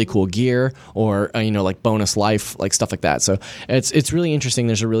like really cool gear or like bonus life, like stuff like that. So it's really interesting.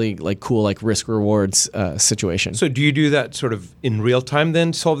 There's a really like cool like risk rewards situation. So do you do that sort of in real time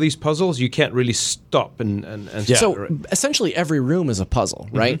then, solve these puzzles? You can't really stop and So essentially every room is a puzzle,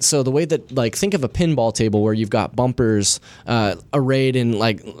 right? So the way that like think of a pinball table where you've got bumpers arrayed in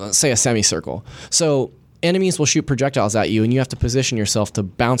like say a semicircle. So enemies will shoot projectiles at you, and you have to position yourself to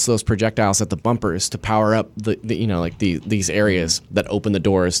bounce those projectiles at the bumpers to power up these areas that open the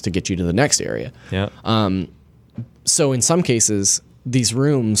doors to get you to the next area. Yeah. So in some cases, these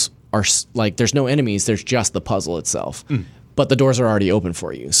rooms are like there's no enemies, there's just the puzzle itself. But the doors are already open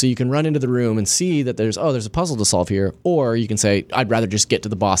for you. So you can run into the room and see that there's a puzzle to solve here. Or you can say, I'd rather just get to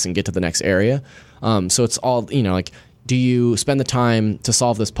the boss and get to the next area. So it's all, like, do you spend the time to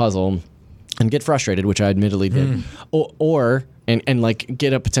solve this puzzle and get frustrated, which I admittedly did, or like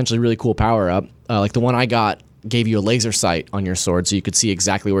get a potentially really cool power up. Like the one I got gave you a laser sight on your sword, so you could see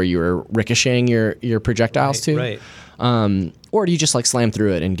exactly where you were ricocheting your projectiles to. Right. Or do you just like slam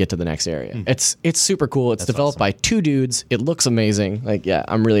through it and get to the next area? It's super cool. It's developed by 2 dudes. It looks amazing. Like, yeah,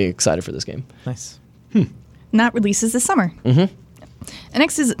 I'm really excited for this game. Nice. And that releases this summer. And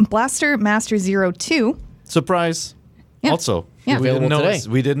next is Blaster Master Zero 2. Surprise. Yeah. Also, Yeah. we didn't Available know today.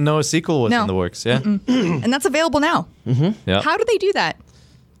 we didn't know a sequel was No. in the works. Yeah, And that's available now. yeah. How do they do that?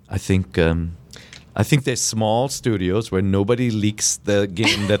 I think they're small studios where nobody leaks the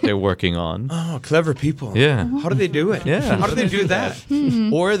game that they're working on. Oh, clever people. Yeah. How do they do it? Yeah. How do they do that?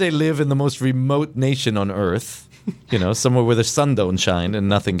 Or they live in the most remote nation on Earth, somewhere where the sun don't shine and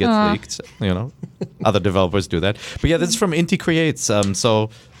nothing gets leaked. Other developers do that. But yeah, this is from Inti Creates.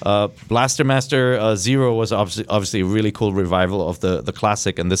 Blaster Master Zero was obviously a really cool revival of the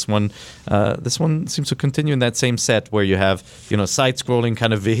classic, and this one seems to continue in that same set where you have side-scrolling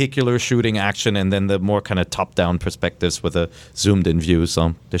kind of vehicular shooting action, and then the more kind of top-down perspectives with a zoomed-in view.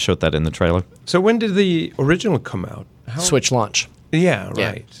 So they showed that in the trailer. So when did the original come out? Switch launch. Yeah, Yeah.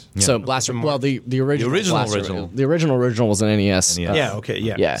 right. So Blaster, well, the original original. the original was an NES. NES. Yeah, okay,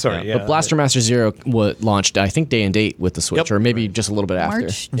 yeah. Yeah, Sorry, yeah. But Blaster Master Zero launched, I think, day and date with the Switch, Yep. or maybe just a little bit after.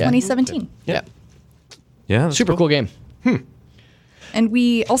 March Yeah. 2017. Yeah, Yeah, that's super cool game. And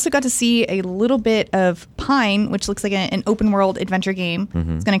we also got to see a little bit of Pine, which looks like an open world adventure game.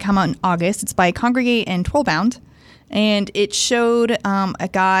 It's going to come out in August. It's by Congregate and Trollbound. And it showed a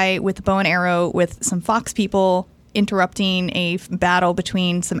guy with a bow and arrow with some fox people interrupting a battle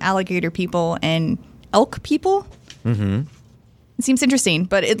between some alligator people and elk people. Mm-hmm. It seems interesting,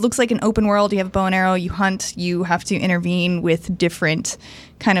 but it looks like an open world. You have a bow and arrow, you hunt, you have to intervene with different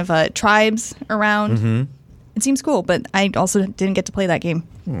kind of tribes around. Mm-hmm. It seems cool, but I also didn't get to play that game.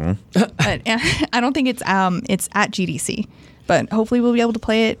 But I don't think it's at GDC, but hopefully we'll be able to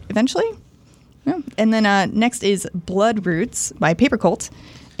play it eventually. Yeah. And then next is Blood Roots by Paper Cult,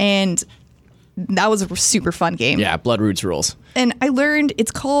 and that was a super fun game. Yeah, Blood Roots rules. And I learned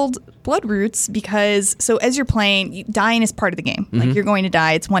it's called Blood Roots because as you're playing, dying is part of the game. Like you're going to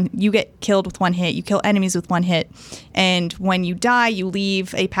die. You get killed with one hit. You kill enemies with one hit, and when you die, you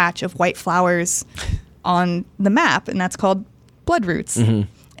leave a patch of white flowers on the map, and that's called Blood Roots.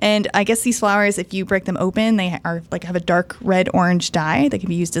 And I guess these flowers, if you break them open, they are have a dark red orange dye that can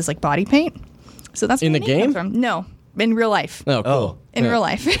be used as like body paint. So that's In where the name game? comes from. No, in real life. Oh, cool. In real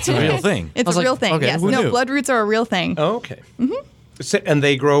life, it's a real thing. It's was a like, real thing. okay, Yes, who no, knew? blood roots are a real thing. Oh, okay. So, and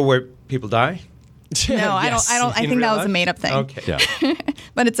they grow where people die? No, I don't. I In think that real was a life? made up thing. Okay. Yeah.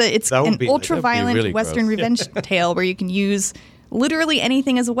 But it's That would an be- ultra violent really Western gross. revenge tale where you can use literally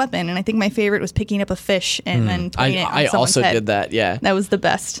anything as a weapon. And I think my favorite was picking up a fish and then putting it on I someone's also head. did that. Yeah. That was the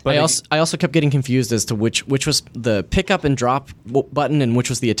best. I also kept getting confused as to which was the pick up and drop button and which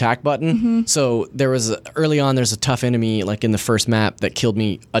was the attack button. So there's a tough enemy like in the first map that killed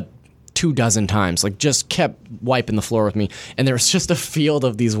me 24 times, like just kept wiping the floor with me, and there was just a field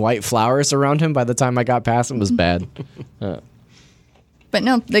of these white flowers around him by the time I got past him. It was bad. But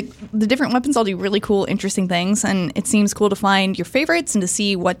no, the different weapons all do really cool, interesting things, and it seems cool to find your favorites and to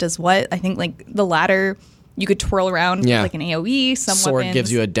see what does what. I think like the ladder, you could twirl around Yeah. with like an AOE. Some Sword weapons, gives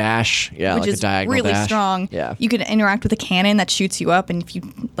you a dash, which like is a diagonal really dash. strong. Yeah. You can interact with a cannon that shoots you up, and if you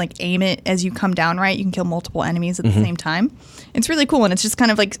like aim it as you come down right, you can kill multiple enemies at the same time. It's really cool, and it's just kind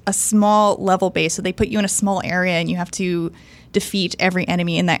of like a small level base. So they put you in a small area, and you have to defeat every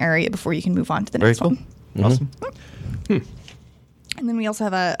enemy in that area before you can move on to the Very next cool. one. Awesome. And then we also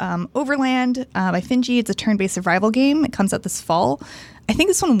have a Overland by Finji. It's a turn-based survival game. It comes out this fall. I think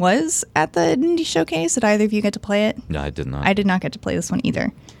this one was at the Indie Showcase. Did either of you get to play it? No, I did not. I did not get to play this one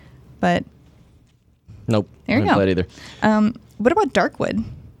either. But Nope. There you I didn't go. play it either. what about Darkwood?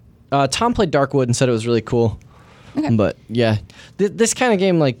 Tom played Darkwood and said it was really cool. Okay. But yeah, this kind of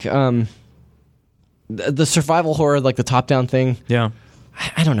game, like the survival horror, like the top-down thing. Yeah.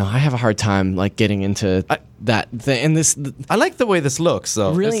 I don't know. I have a hard time like getting into that thing. And this I like the way this looks,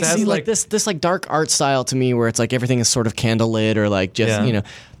 though. really This has, see like this like dark art style to me, where it's like everything is sort of candlelit or like just Yeah.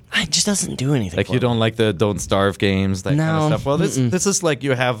 it just doesn't do anything. Like for you me. don't like the Don't Starve games, that kind No. of stuff. Well, this is like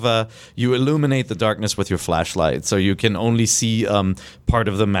you have you illuminate the darkness with your flashlight, so you can only see part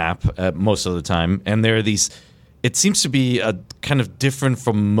of the map most of the time. And there are these. It seems to be kind of different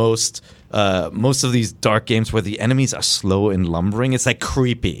from most of these dark games where the enemies are slow and lumbering. It's like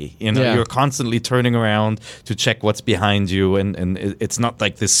creepy. Yeah. You're constantly turning around to check what's behind you, and it's not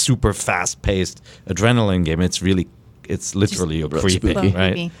like this super fast-paced adrenaline game. It's literally creepy, spooky.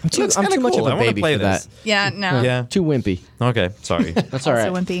 right? Creepy. It looks I'm kinda too much cool. of a I wanna baby play for this. that. Yeah, no. Yeah. Too wimpy. Okay, sorry. That's all right.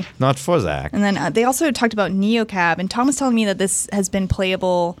 Also wimpy. Not for Zach. And then they also talked about NeoCab, and Tom was telling me that this has been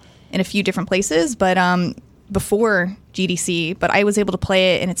playable in a few different places, but before GDC, but I was able to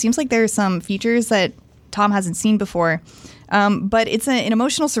play it, and it seems like there's some features that Tom hasn't seen before. But it's an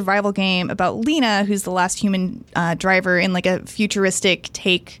emotional survival game about Lena, who's the last human driver in like a futuristic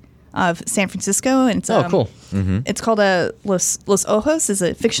take of San Francisco, and it's Oh, cool. It's called Los Ojos, is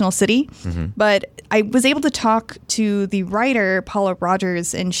a fictional city, but I was able to talk to the writer, Paula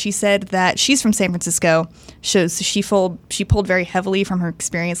Rogers, and she said that she's from San Francisco. So she pulled very heavily from her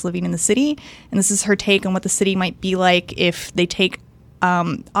experience living in the city. And this is her take on what the city might be like if they take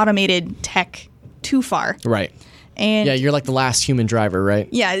automated tech too far. Right. And Yeah, you're like the last human driver, right?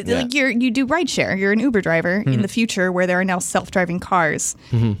 yeah, like you do rideshare. You're an Uber driver in the future where there are now self-driving cars.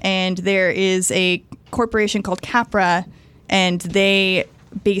 And there is a corporation called Capra, and they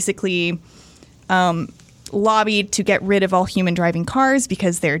basically lobbied to get rid of all human driving cars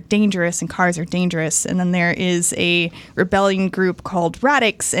because they're dangerous and cars are dangerous. And then there is a rebellion group called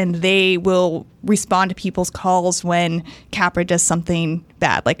Radix, and they will respond to people's calls when Capra does something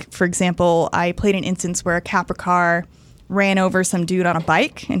bad. Like, for example, I played an instance where a Capra car ran over some dude on a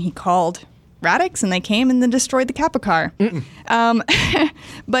bike, and he called Radix, and they came and then destroyed the Capra car.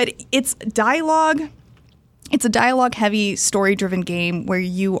 But it's dialogue. It's a dialogue-heavy, story-driven game where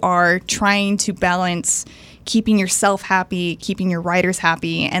you are trying to balance keeping yourself happy, keeping your writers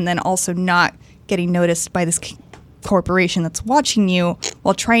happy, and then also not getting noticed by this corporation that's watching you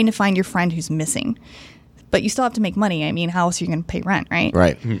while trying to find your friend who's missing. But you still have to make money. I mean, how else are you going to pay rent, right?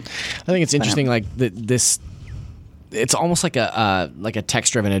 Right. I think it's interesting, like this. It's almost like a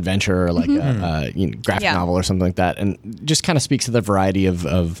text-driven adventure, or like a graphic novel or something like that, and just kind of speaks to the variety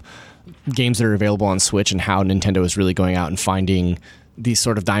of games that are available on Switch and how Nintendo is really going out and finding these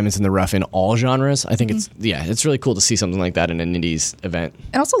sort of diamonds in the rough in all genres. I think it's really cool to see something like that in an indies event.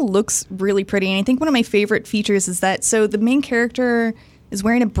 It also looks really pretty, and I think one of my favorite features is that the main character is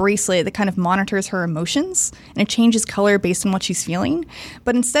wearing a bracelet that kind of monitors her emotions, and it changes color based on what she's feeling.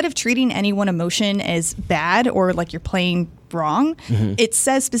 But instead of treating any one emotion as bad or like you're playing wrong, it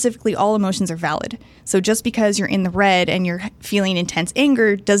says specifically all emotions are valid. So just because you're in the red and you're feeling intense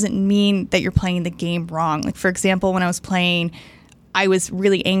anger doesn't mean that you're playing the game wrong. Like, for example, when I was playing, I was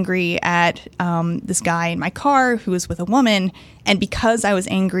really angry at this guy in my car who was with a woman, and because I was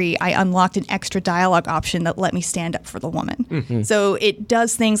angry, I unlocked an extra dialogue option that let me stand up for the woman. So it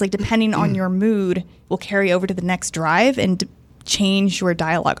does things like, depending on your mood, will carry over to the next drive and change your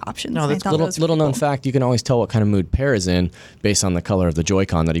dialogue options. No, that's little known fact. You can always tell what kind of mood Per is in based on the color of the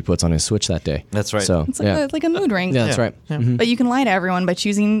Joy-Con that he puts on his Switch that day. That's right. So it's like a mood ring. Yeah, that's right. Yeah. But you can lie to everyone by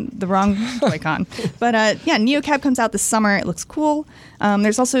choosing the wrong Joy-Con. But NeoCab comes out this summer. It looks cool.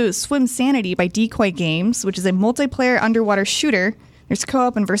 There's also Swim Sanity by Decoy Games, which is a multiplayer underwater shooter. There's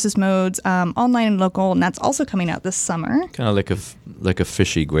co-op and versus modes, online and local, and that's also coming out this summer. Kind of like a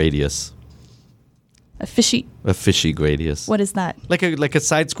fishy Gradius. A fishy Gradius. What is that? Like a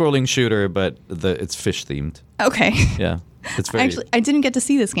side-scrolling shooter, but it's fish themed. Okay. Yeah, it's very. Actually, I didn't get to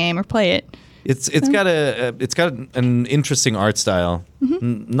see this game or play it. It's got an interesting art style.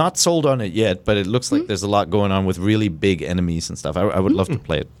 Not sold on it yet, but it looks like there's a lot going on with really big enemies and stuff. I would love to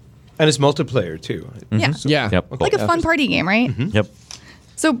play it. And it's multiplayer too. Yeah. Yeah. Yep. Like a fun party game, right? Yep.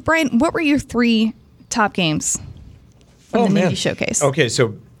 So, Brian, what were your 3 top games from the Indie Showcase? Okay,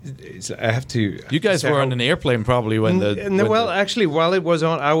 so I have to. You guys were on an airplane probably when actually, while it was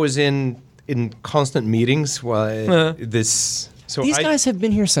on, I was in constant meetings while this. So These guys have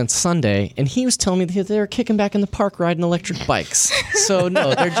been here since Sunday, and he was telling me that they're kicking back in the park riding electric bikes. So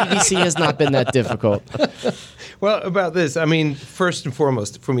no, their GDC has not been that difficult. Well, about this, I mean, first and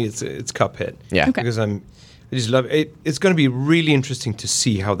foremost, for me, it's Cuphead. Yeah. Okay. Because I just love it. It's going to be really interesting to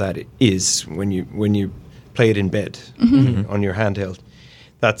see how that is when you play it in bed on your handheld.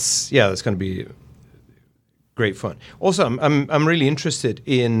 That's going to be great fun. Also, I'm really interested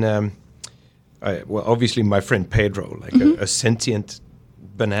in. Well, obviously, my friend Pedro, like a sentient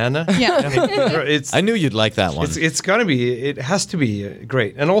banana. Yeah. I knew you'd like that one. It's gonna be. It has to be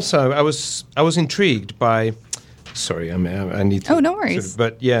great. And also, I was intrigued by. Sorry, I need to. Oh, no worries.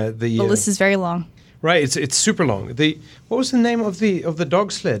 But yeah, the list is very long. Right, it's super long. What was the name of the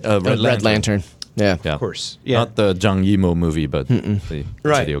dog sled? Red Lantern. Yeah. Of course. Yeah. Not the Zhang Yimou movie, but the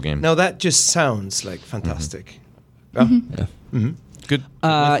video game. Now that just sounds like fantastic. Good.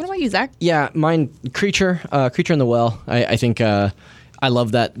 What about you, Zach? Yeah, mine, Creature in the Well. I think I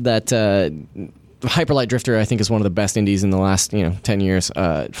love that Hyperlight Drifter. I think is one of the best indies in the last 10 years,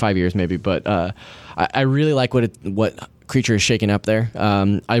 5 years maybe. But I really like what Creature is shaking up there.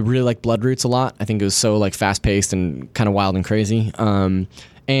 I really like Bloodroots a lot. I think it was so like fast paced and kind of wild and crazy.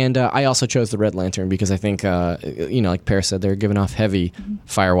 And I also chose the Red Lantern because I think like Per said, they're giving off heavy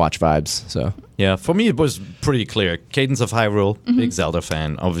Firewatch vibes. So Yeah, for me it was pretty clear. Cadence of Hyrule, big Zelda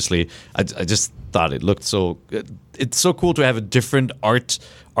fan. Obviously, I just thought it looked so. It's so cool to have a different art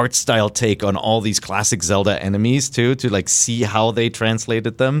style take on all these classic Zelda enemies too. To like see how they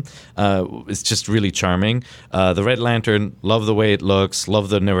translated them. It's just really charming. The Red Lantern, love the way it looks. Love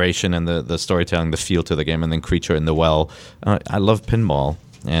the narration and the storytelling, the feel to the game, and then Creature in the Well. I love pinball,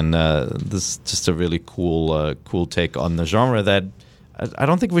 and this is just a really cool take on the genre that. I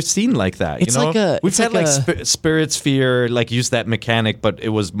don't think we've seen like that. It's like a- we've it's had like like Spirit Sphere, like use that mechanic, but it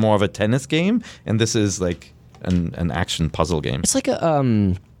was more of a tennis game, and this is like an action puzzle game. It's like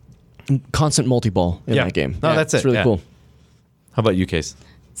a constant multi-ball in Yeah. that game. No, that's It's it, really yeah. cool. How about you, Case?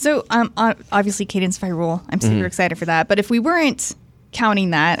 So obviously Cadence of Hyrule. I'm super excited for that. But if we weren't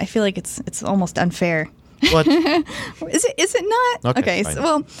counting that, I feel like it's almost unfair. What? Is it not? Okay, So, fine.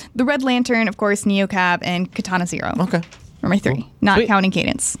 well, the Red Lantern, of course, Neocab, and Katana Zero. Okay. Are my three, not Sweet. counting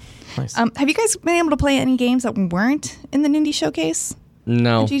Cadence. Nice. Have you guys been able to play any games that weren't in the Nindy Showcase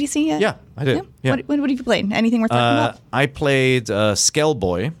No. at GDC yet? Yeah, I did. Yeah. What have you played? Anything worth talking about? I played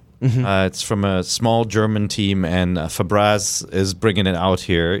Skellboy. It's from a small German team, and Fabraz is bringing it out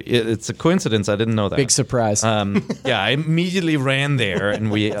here. It's a coincidence. I didn't know that. Big surprise. Yeah, I immediately ran there, and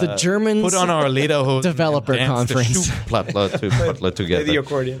we The Germans put on our Lederhosen developer and danced conference. the Schuhplattler together. The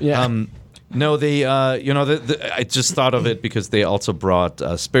accordion. yeah. No, they, I just thought of it because they also brought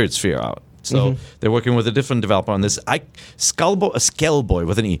Spirit Sphere out. So they're working with a different developer on this. Skellboy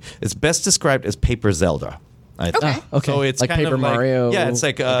with an E. It's best described as Paper Zelda. I think. okay. So it's Like kind Paper of like, Mario? Yeah, it's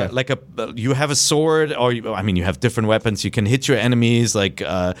like Okay. you have a sword, or you have different weapons. You can hit your enemies, like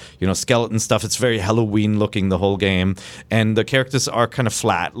skeleton stuff. It's very Halloween looking, the whole game, and the characters are kind of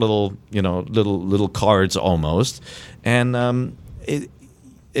flat, little cards almost, and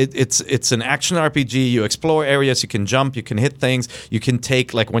it's an action RPG. You explore areas, you can jump, you can hit things, you can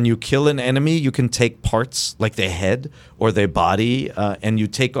take, like when you kill an enemy, you can take parts like their head or their body, and you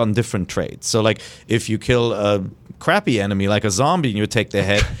take on different traits. So like if you kill a crappy enemy like a zombie and you take their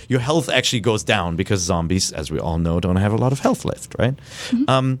head, your health actually goes down because zombies, as we all know, don't have a lot of health left, right?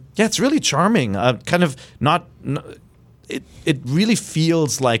 Yeah, it's really charming. Kind of not. It really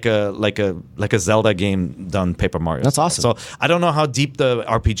feels like a Zelda game done Paper Mario. That's awesome. So I don't know how deep the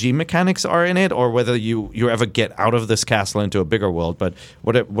RPG mechanics are in it, or whether you ever get out of this castle into a bigger world. But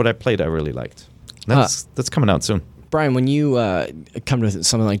what I played, I really liked. That's coming out soon. Brian, when you come to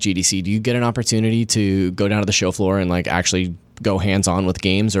something like GDC, do you get an opportunity to go down to the show floor and like actually go hands-on with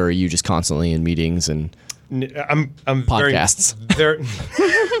games, or are you just constantly in meetings and I'm podcasts? Very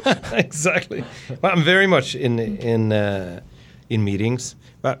exactly. Well, I'm very much in meetings,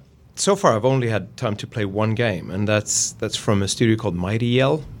 but so far I've only had time to play one game, and that's from a studio called Mighty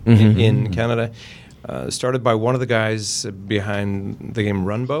Yell in Canada. Started by one of the guys behind the game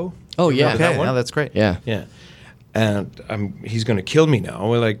Runbow. Oh, yeah. Remember that Okay, one? yeah, that's great. Yeah. Yeah. And he's going to kill me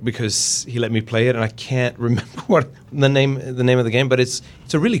now, because he let me play it, and I can't remember what the name of the game, but it's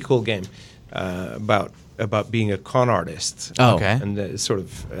a really cool game about being a con artist. Oh. Okay. And sort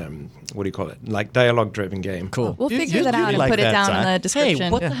of what do you call it? Like dialogue-driven game. Cool. We'll You- figure you that out really and like put it that, down in Zach. the Hey,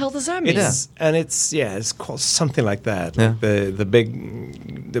 description. what the hell does that mean? It's called something like that. Yeah. Like the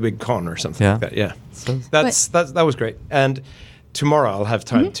big con or something Yeah. like that. Yeah. So- That was great. And tomorrow I'll have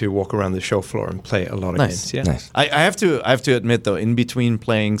time to walk around the show floor and play a lot of Nice. games. Yeah. Nice. I have to admit though, in between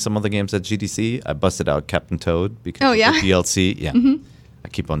playing some of the games at GDC, I busted out Captain Toad because Oh, of yeah? the DLC. Yeah, I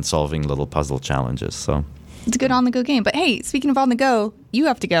keep on solving little puzzle challenges. So It's a good on-the-go game. But hey, speaking of on-the-go, you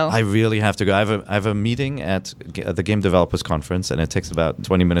have to go. I really have to go. I have a meeting at the Game Developers Conference, and it takes about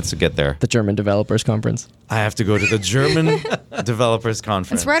 20 minutes to get there. The German Developers Conference. I have to go to the German Developers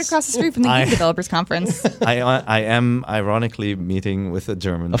Conference. It's right across the street from the I- Game Developers Conference. I am ironically meeting with a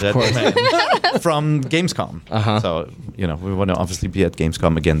German course. gentleman from Gamescom. Uh-huh. So we want to obviously be at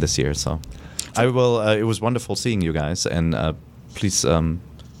Gamescom again this year. So I will. It was wonderful seeing you guys, and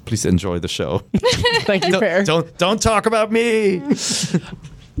please enjoy the show. Thank you, Pear. don't talk about me.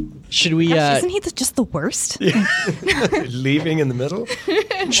 Should we Gosh, isn't he just the worst? Leaving in the middle.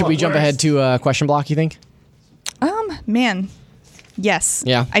 should we jump ahead to question block, you think? Man. Yes.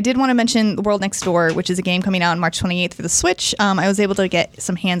 Yeah. I did want to mention The World Next Door, which is a game coming out on March 28th for the Switch. I was able to get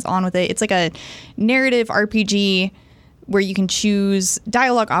some hands-on with it. It's like a narrative RPG where you can choose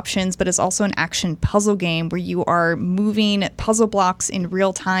dialogue options, but it's also an action puzzle game where you are moving puzzle blocks in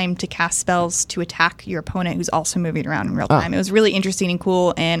real time to cast spells to attack your opponent who's also moving around in real time. It was really interesting and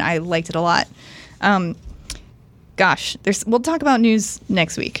cool, and I liked it a lot. We'll talk about news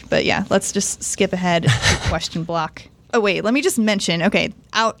next week, but yeah, let's just skip ahead to question block. Oh wait, let me just mention. Okay,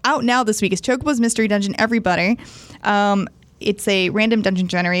 out now this week is Chocobo's Mystery Dungeon Everybody. it's a random dungeon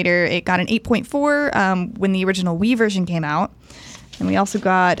generator. It got an 8.4 when the original Wii version came out. And we also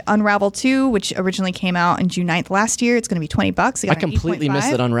got Unravel 2, which originally came out on June 9th last year. It's going to be $20. I completely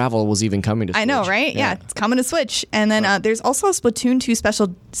missed that Unravel was even coming to Switch. I know, right? Yeah, it's coming to Switch. And then there's also a Splatoon 2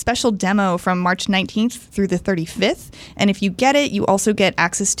 special demo from March 19th through the 35th. And if you get it, you also get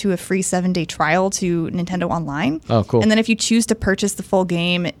access to a free 7-day trial to Nintendo Online. Oh, cool. And then if you choose to purchase the full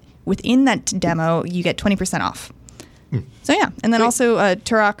game within that demo, you get 20% off. So yeah. And then also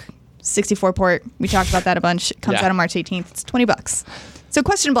Turok 64 port. We talked about that a bunch. It comes out on March 18th. It's $20. So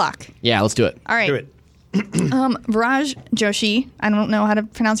question block. Yeah, let's do it. All right. Do it. Viraj Joshi. I don't know how to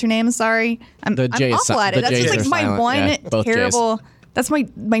pronounce your name. Sorry. I'm awful at it. That's just like my one terrible. That's my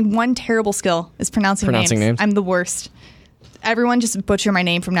one terrible skill is pronouncing names. I'm the worst. Everyone just butcher my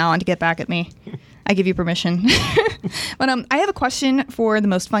name from now on to get back at me. I give you permission. But I have a question for the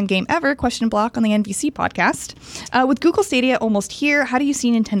most fun game ever, question block on the NVC podcast. With Google Stadia almost here, how do you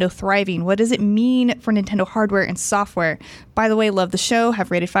see Nintendo thriving? What does it mean for Nintendo hardware and software? By the way, love the show. Have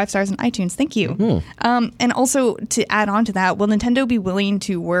rated 5 stars on iTunes. Thank you. And also to add on to that, will Nintendo be willing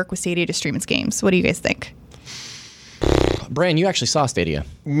to work with Stadia to stream its games? What do you guys think? Brian, you actually saw Stadia.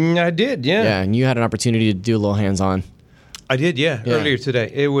 I did, yeah. Yeah, and you had an opportunity to do a little hands-on. I did, yeah. Earlier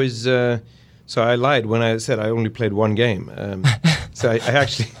today. It was... So I lied when I said I only played one game. So I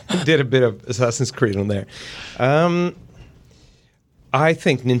actually did a bit of Assassin's Creed on there. I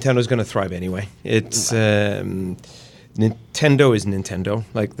think Nintendo's going to thrive anyway. It's Nintendo is Nintendo.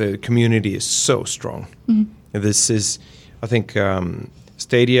 Like the community is so strong. This is, I think,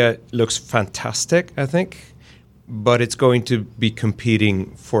 Stadia looks fantastic. I think, but it's going to be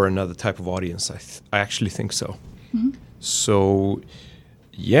competing for another type of audience. I actually think so. So.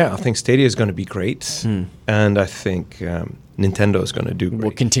 Yeah, I think Stadia is going to be great, and I think Nintendo is going to do great.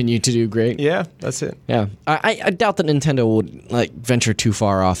 Will continue to do great. Yeah, that's it. Yeah, I doubt that Nintendo would like venture too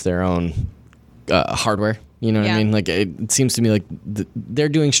far off their own hardware. You know what I mean? Like it seems to me like they're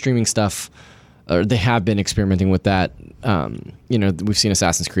doing streaming stuff, or they have been experimenting with that. You know, we've seen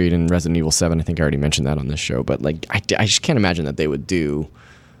Assassin's Creed and Resident Evil 7. I think I already mentioned that on this show, but like I just can't imagine that they would do.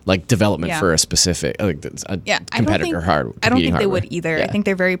 Like development for a specific competitor hardware. I don't think they would either. Yeah. I think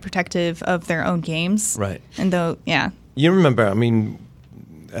they're very protective of their own games. Right. And though, You remember, I mean,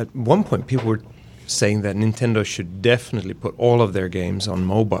 at one point people were saying that Nintendo should definitely put all of their games on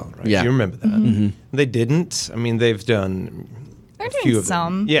mobile, right? Yeah. You remember that? They didn't. I mean, they've done they're a few doing of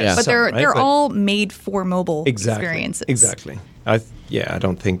some. them. Yeah, but some, they're all made for mobile experiences. Exactly. I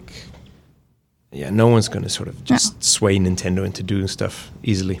don't think... Yeah, no one's going to sort of just sway Nintendo into doing stuff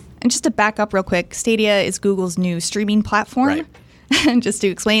easily. And just to back up real quick, Stadia is Google's new streaming platform. Right. Just to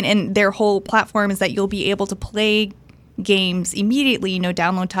explain, and their whole platform is that you'll be able to play games immediately, no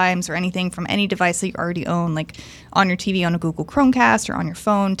download times or anything from any device that you already own, like on your TV on a Google Chromecast or on your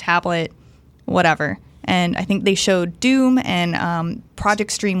phone, tablet, whatever. And I think they showed Doom and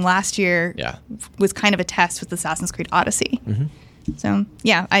Project Stream last year was kind of a test with Assassin's Creed Odyssey. So,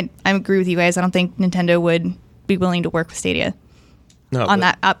 yeah, I agree with you guys. I don't think Nintendo would be willing to work with Stadia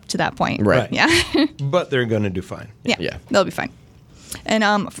that up to that point. Right. Yeah. But they're going to do fine. Yeah. They'll be fine.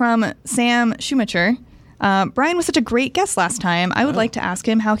 And from Sam Schumacher, Brian was such a great guest last time. I would like to ask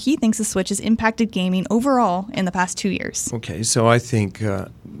him how he thinks the Switch has impacted gaming overall in the past 2 years. Okay, so I think... I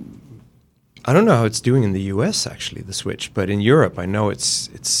don't know how it's doing in the US, actually, the Switch. But in Europe, I know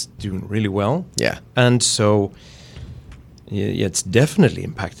it's doing really well. Yeah. And so... Yeah, it's definitely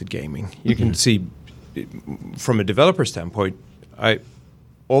impacted gaming. You can see, from a developer standpoint,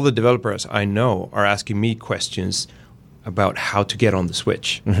 all the developers I know are asking me questions about how to get on the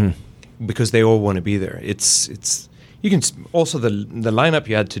Switch because they all want to be there. It's you can also the lineup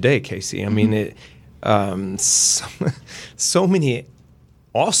you had today, Casey. I mean, so many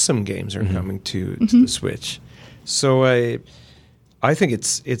awesome games are coming to the Switch. So I think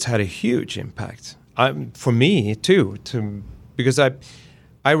it's had a huge impact. For me too, because I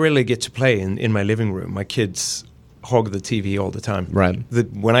rarely get to play in my living room. My kids hog the TV all the time. Right.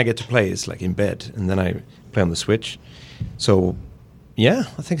 When I get to play, it's like in bed, and then I play on the Switch. So, yeah,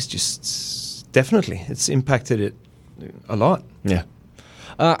 I think it's just definitely it's impacted it a lot. Yeah.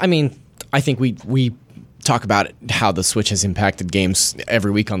 I mean, I think we talk about how the Switch has impacted games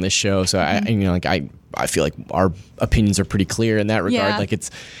every week on this show. So I feel like our opinions are pretty clear in that regard. Yeah. Like it's,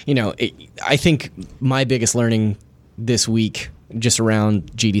 I think my biggest learning this week just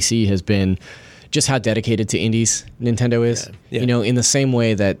around GDC has been just how dedicated to indies Nintendo is. Yeah. In the same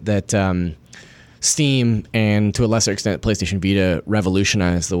way that Steam and to a lesser extent PlayStation Vita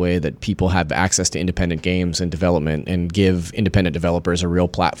revolutionized the way that people have access to independent games and development and give independent developers a real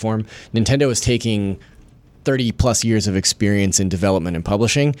platform. Nintendo is taking 30 plus years of experience in development and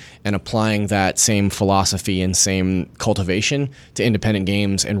publishing, and applying that same philosophy and same cultivation to independent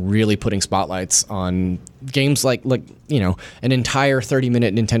games, and really putting spotlights on games like an entire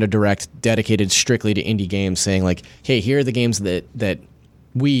 30-minute Nintendo Direct dedicated strictly to indie games, saying like, hey, here are the games that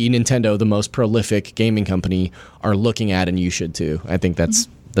we, Nintendo, the most prolific gaming company, are looking at, and you should too. I think that's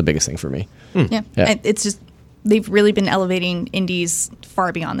the biggest thing for me. Yeah. It's just they've really been elevating indies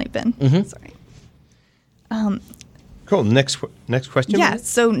far beyond they've been. Sorry. Cool. Next question. Yeah.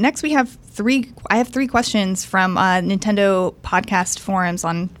 So next we have three. I have three questions from Nintendo podcast forums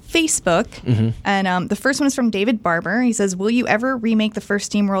on Facebook, and the first one is from David Barber. He says, "Will you ever remake the first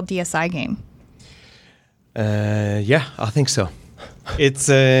SteamWorld DSi game?" Yeah, I think so. It's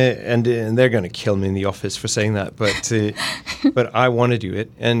and they're going to kill me in the office for saying that, but I want to do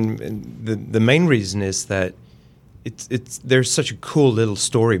it, and the main reason is that it's there's such a cool little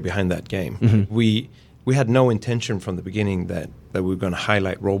story behind that game. We had no intention from the beginning that we were going to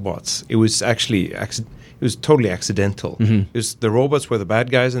highlight robots. It was actually it was totally accidental. It was the robots were the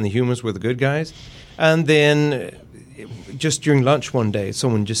bad guys and the humans were the good guys, and then. Just during lunch one day,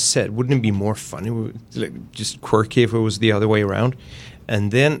 someone just said, "Wouldn't it be more fun, just quirky if it was the other way around?"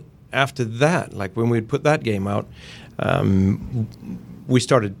 And then after that, like when we put that game out, we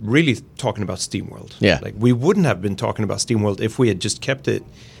started really talking about SteamWorld. Yeah, like we wouldn't have been talking about SteamWorld if we had just kept it.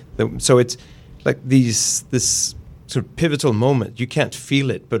 So it's like this sort of pivotal moment. You can't feel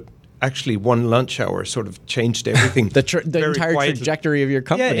it, but actually, one lunch hour sort of changed everything. the entire trajectory of your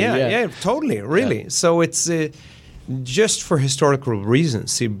company. Yeah, totally, really. Yeah. So it's. Just for historical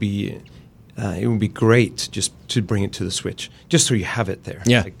reasons, it would be great just to bring it to the Switch, just so you have it there.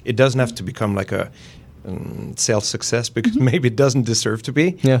 Yeah, like, it doesn't have to become like a sales success because maybe it doesn't deserve to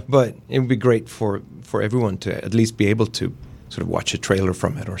be. Yeah, but it would be great for everyone to at least be able to sort of watch a trailer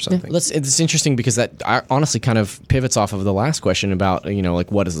from it or something. Yeah. It's interesting because that honestly kind of pivots off of the last question about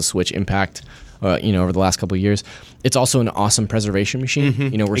like what does the Switch impact. Over the last couple of years, it's also an awesome preservation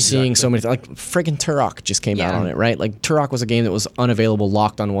machine. We're seeing so many, like friggin' Turok just came out on it, right? Like Turok was a game that was unavailable,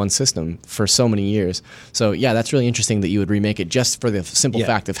 locked on one system for so many years. So yeah, that's really interesting that you would remake it just for the simple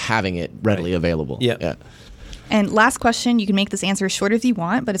fact of having it readily available. Yeah. And last question, you can make this answer as short as you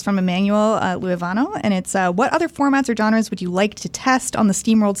want, but it's from Emmanuel Luivano, and it's, what other formats or genres would you like to test on the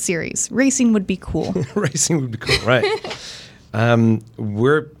SteamWorld series? Racing would be cool. Racing would be cool, right.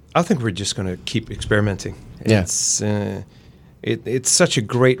 I think we're just going to keep experimenting. Yeah. It's such a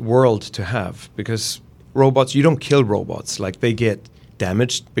great world to have because robots, you don't kill robots. Like they get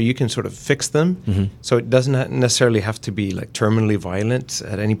damaged, but you can sort of fix them. So it doesn't necessarily have to be like terminally violent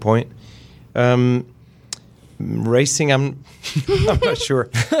at any point. Racing, I'm not sure.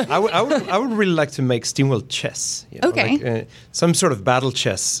 I would really like to make SteamWorld chess. Okay. Like, some sort of battle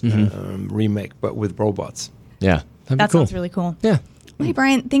chess remake, but with robots. Yeah. That sounds really cool. Yeah. Well, hey,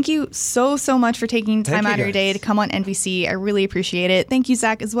 Brian, thank you so much for taking time out of your day to come on NVC. I really appreciate it. Thank you,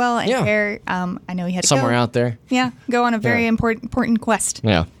 Zach, as well. And Per, I know you had to somewhere out there. Yeah, go on a very important quest.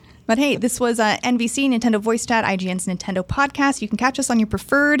 Yeah. But hey, this was NVC, Nintendo Voice Chat, IGN's Nintendo podcast. You can catch us on your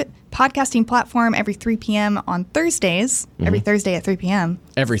preferred podcasting platform every 3 p.m. on Thursdays. Every Thursday at 3 p.m.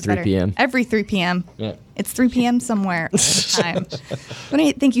 Every 3 p.m. Every 3 p.m. Yeah. It's 3 p.m. somewhere all the time. But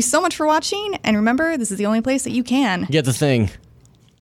hey, thank you so much for watching. And remember, this is the only place that you can get the thing.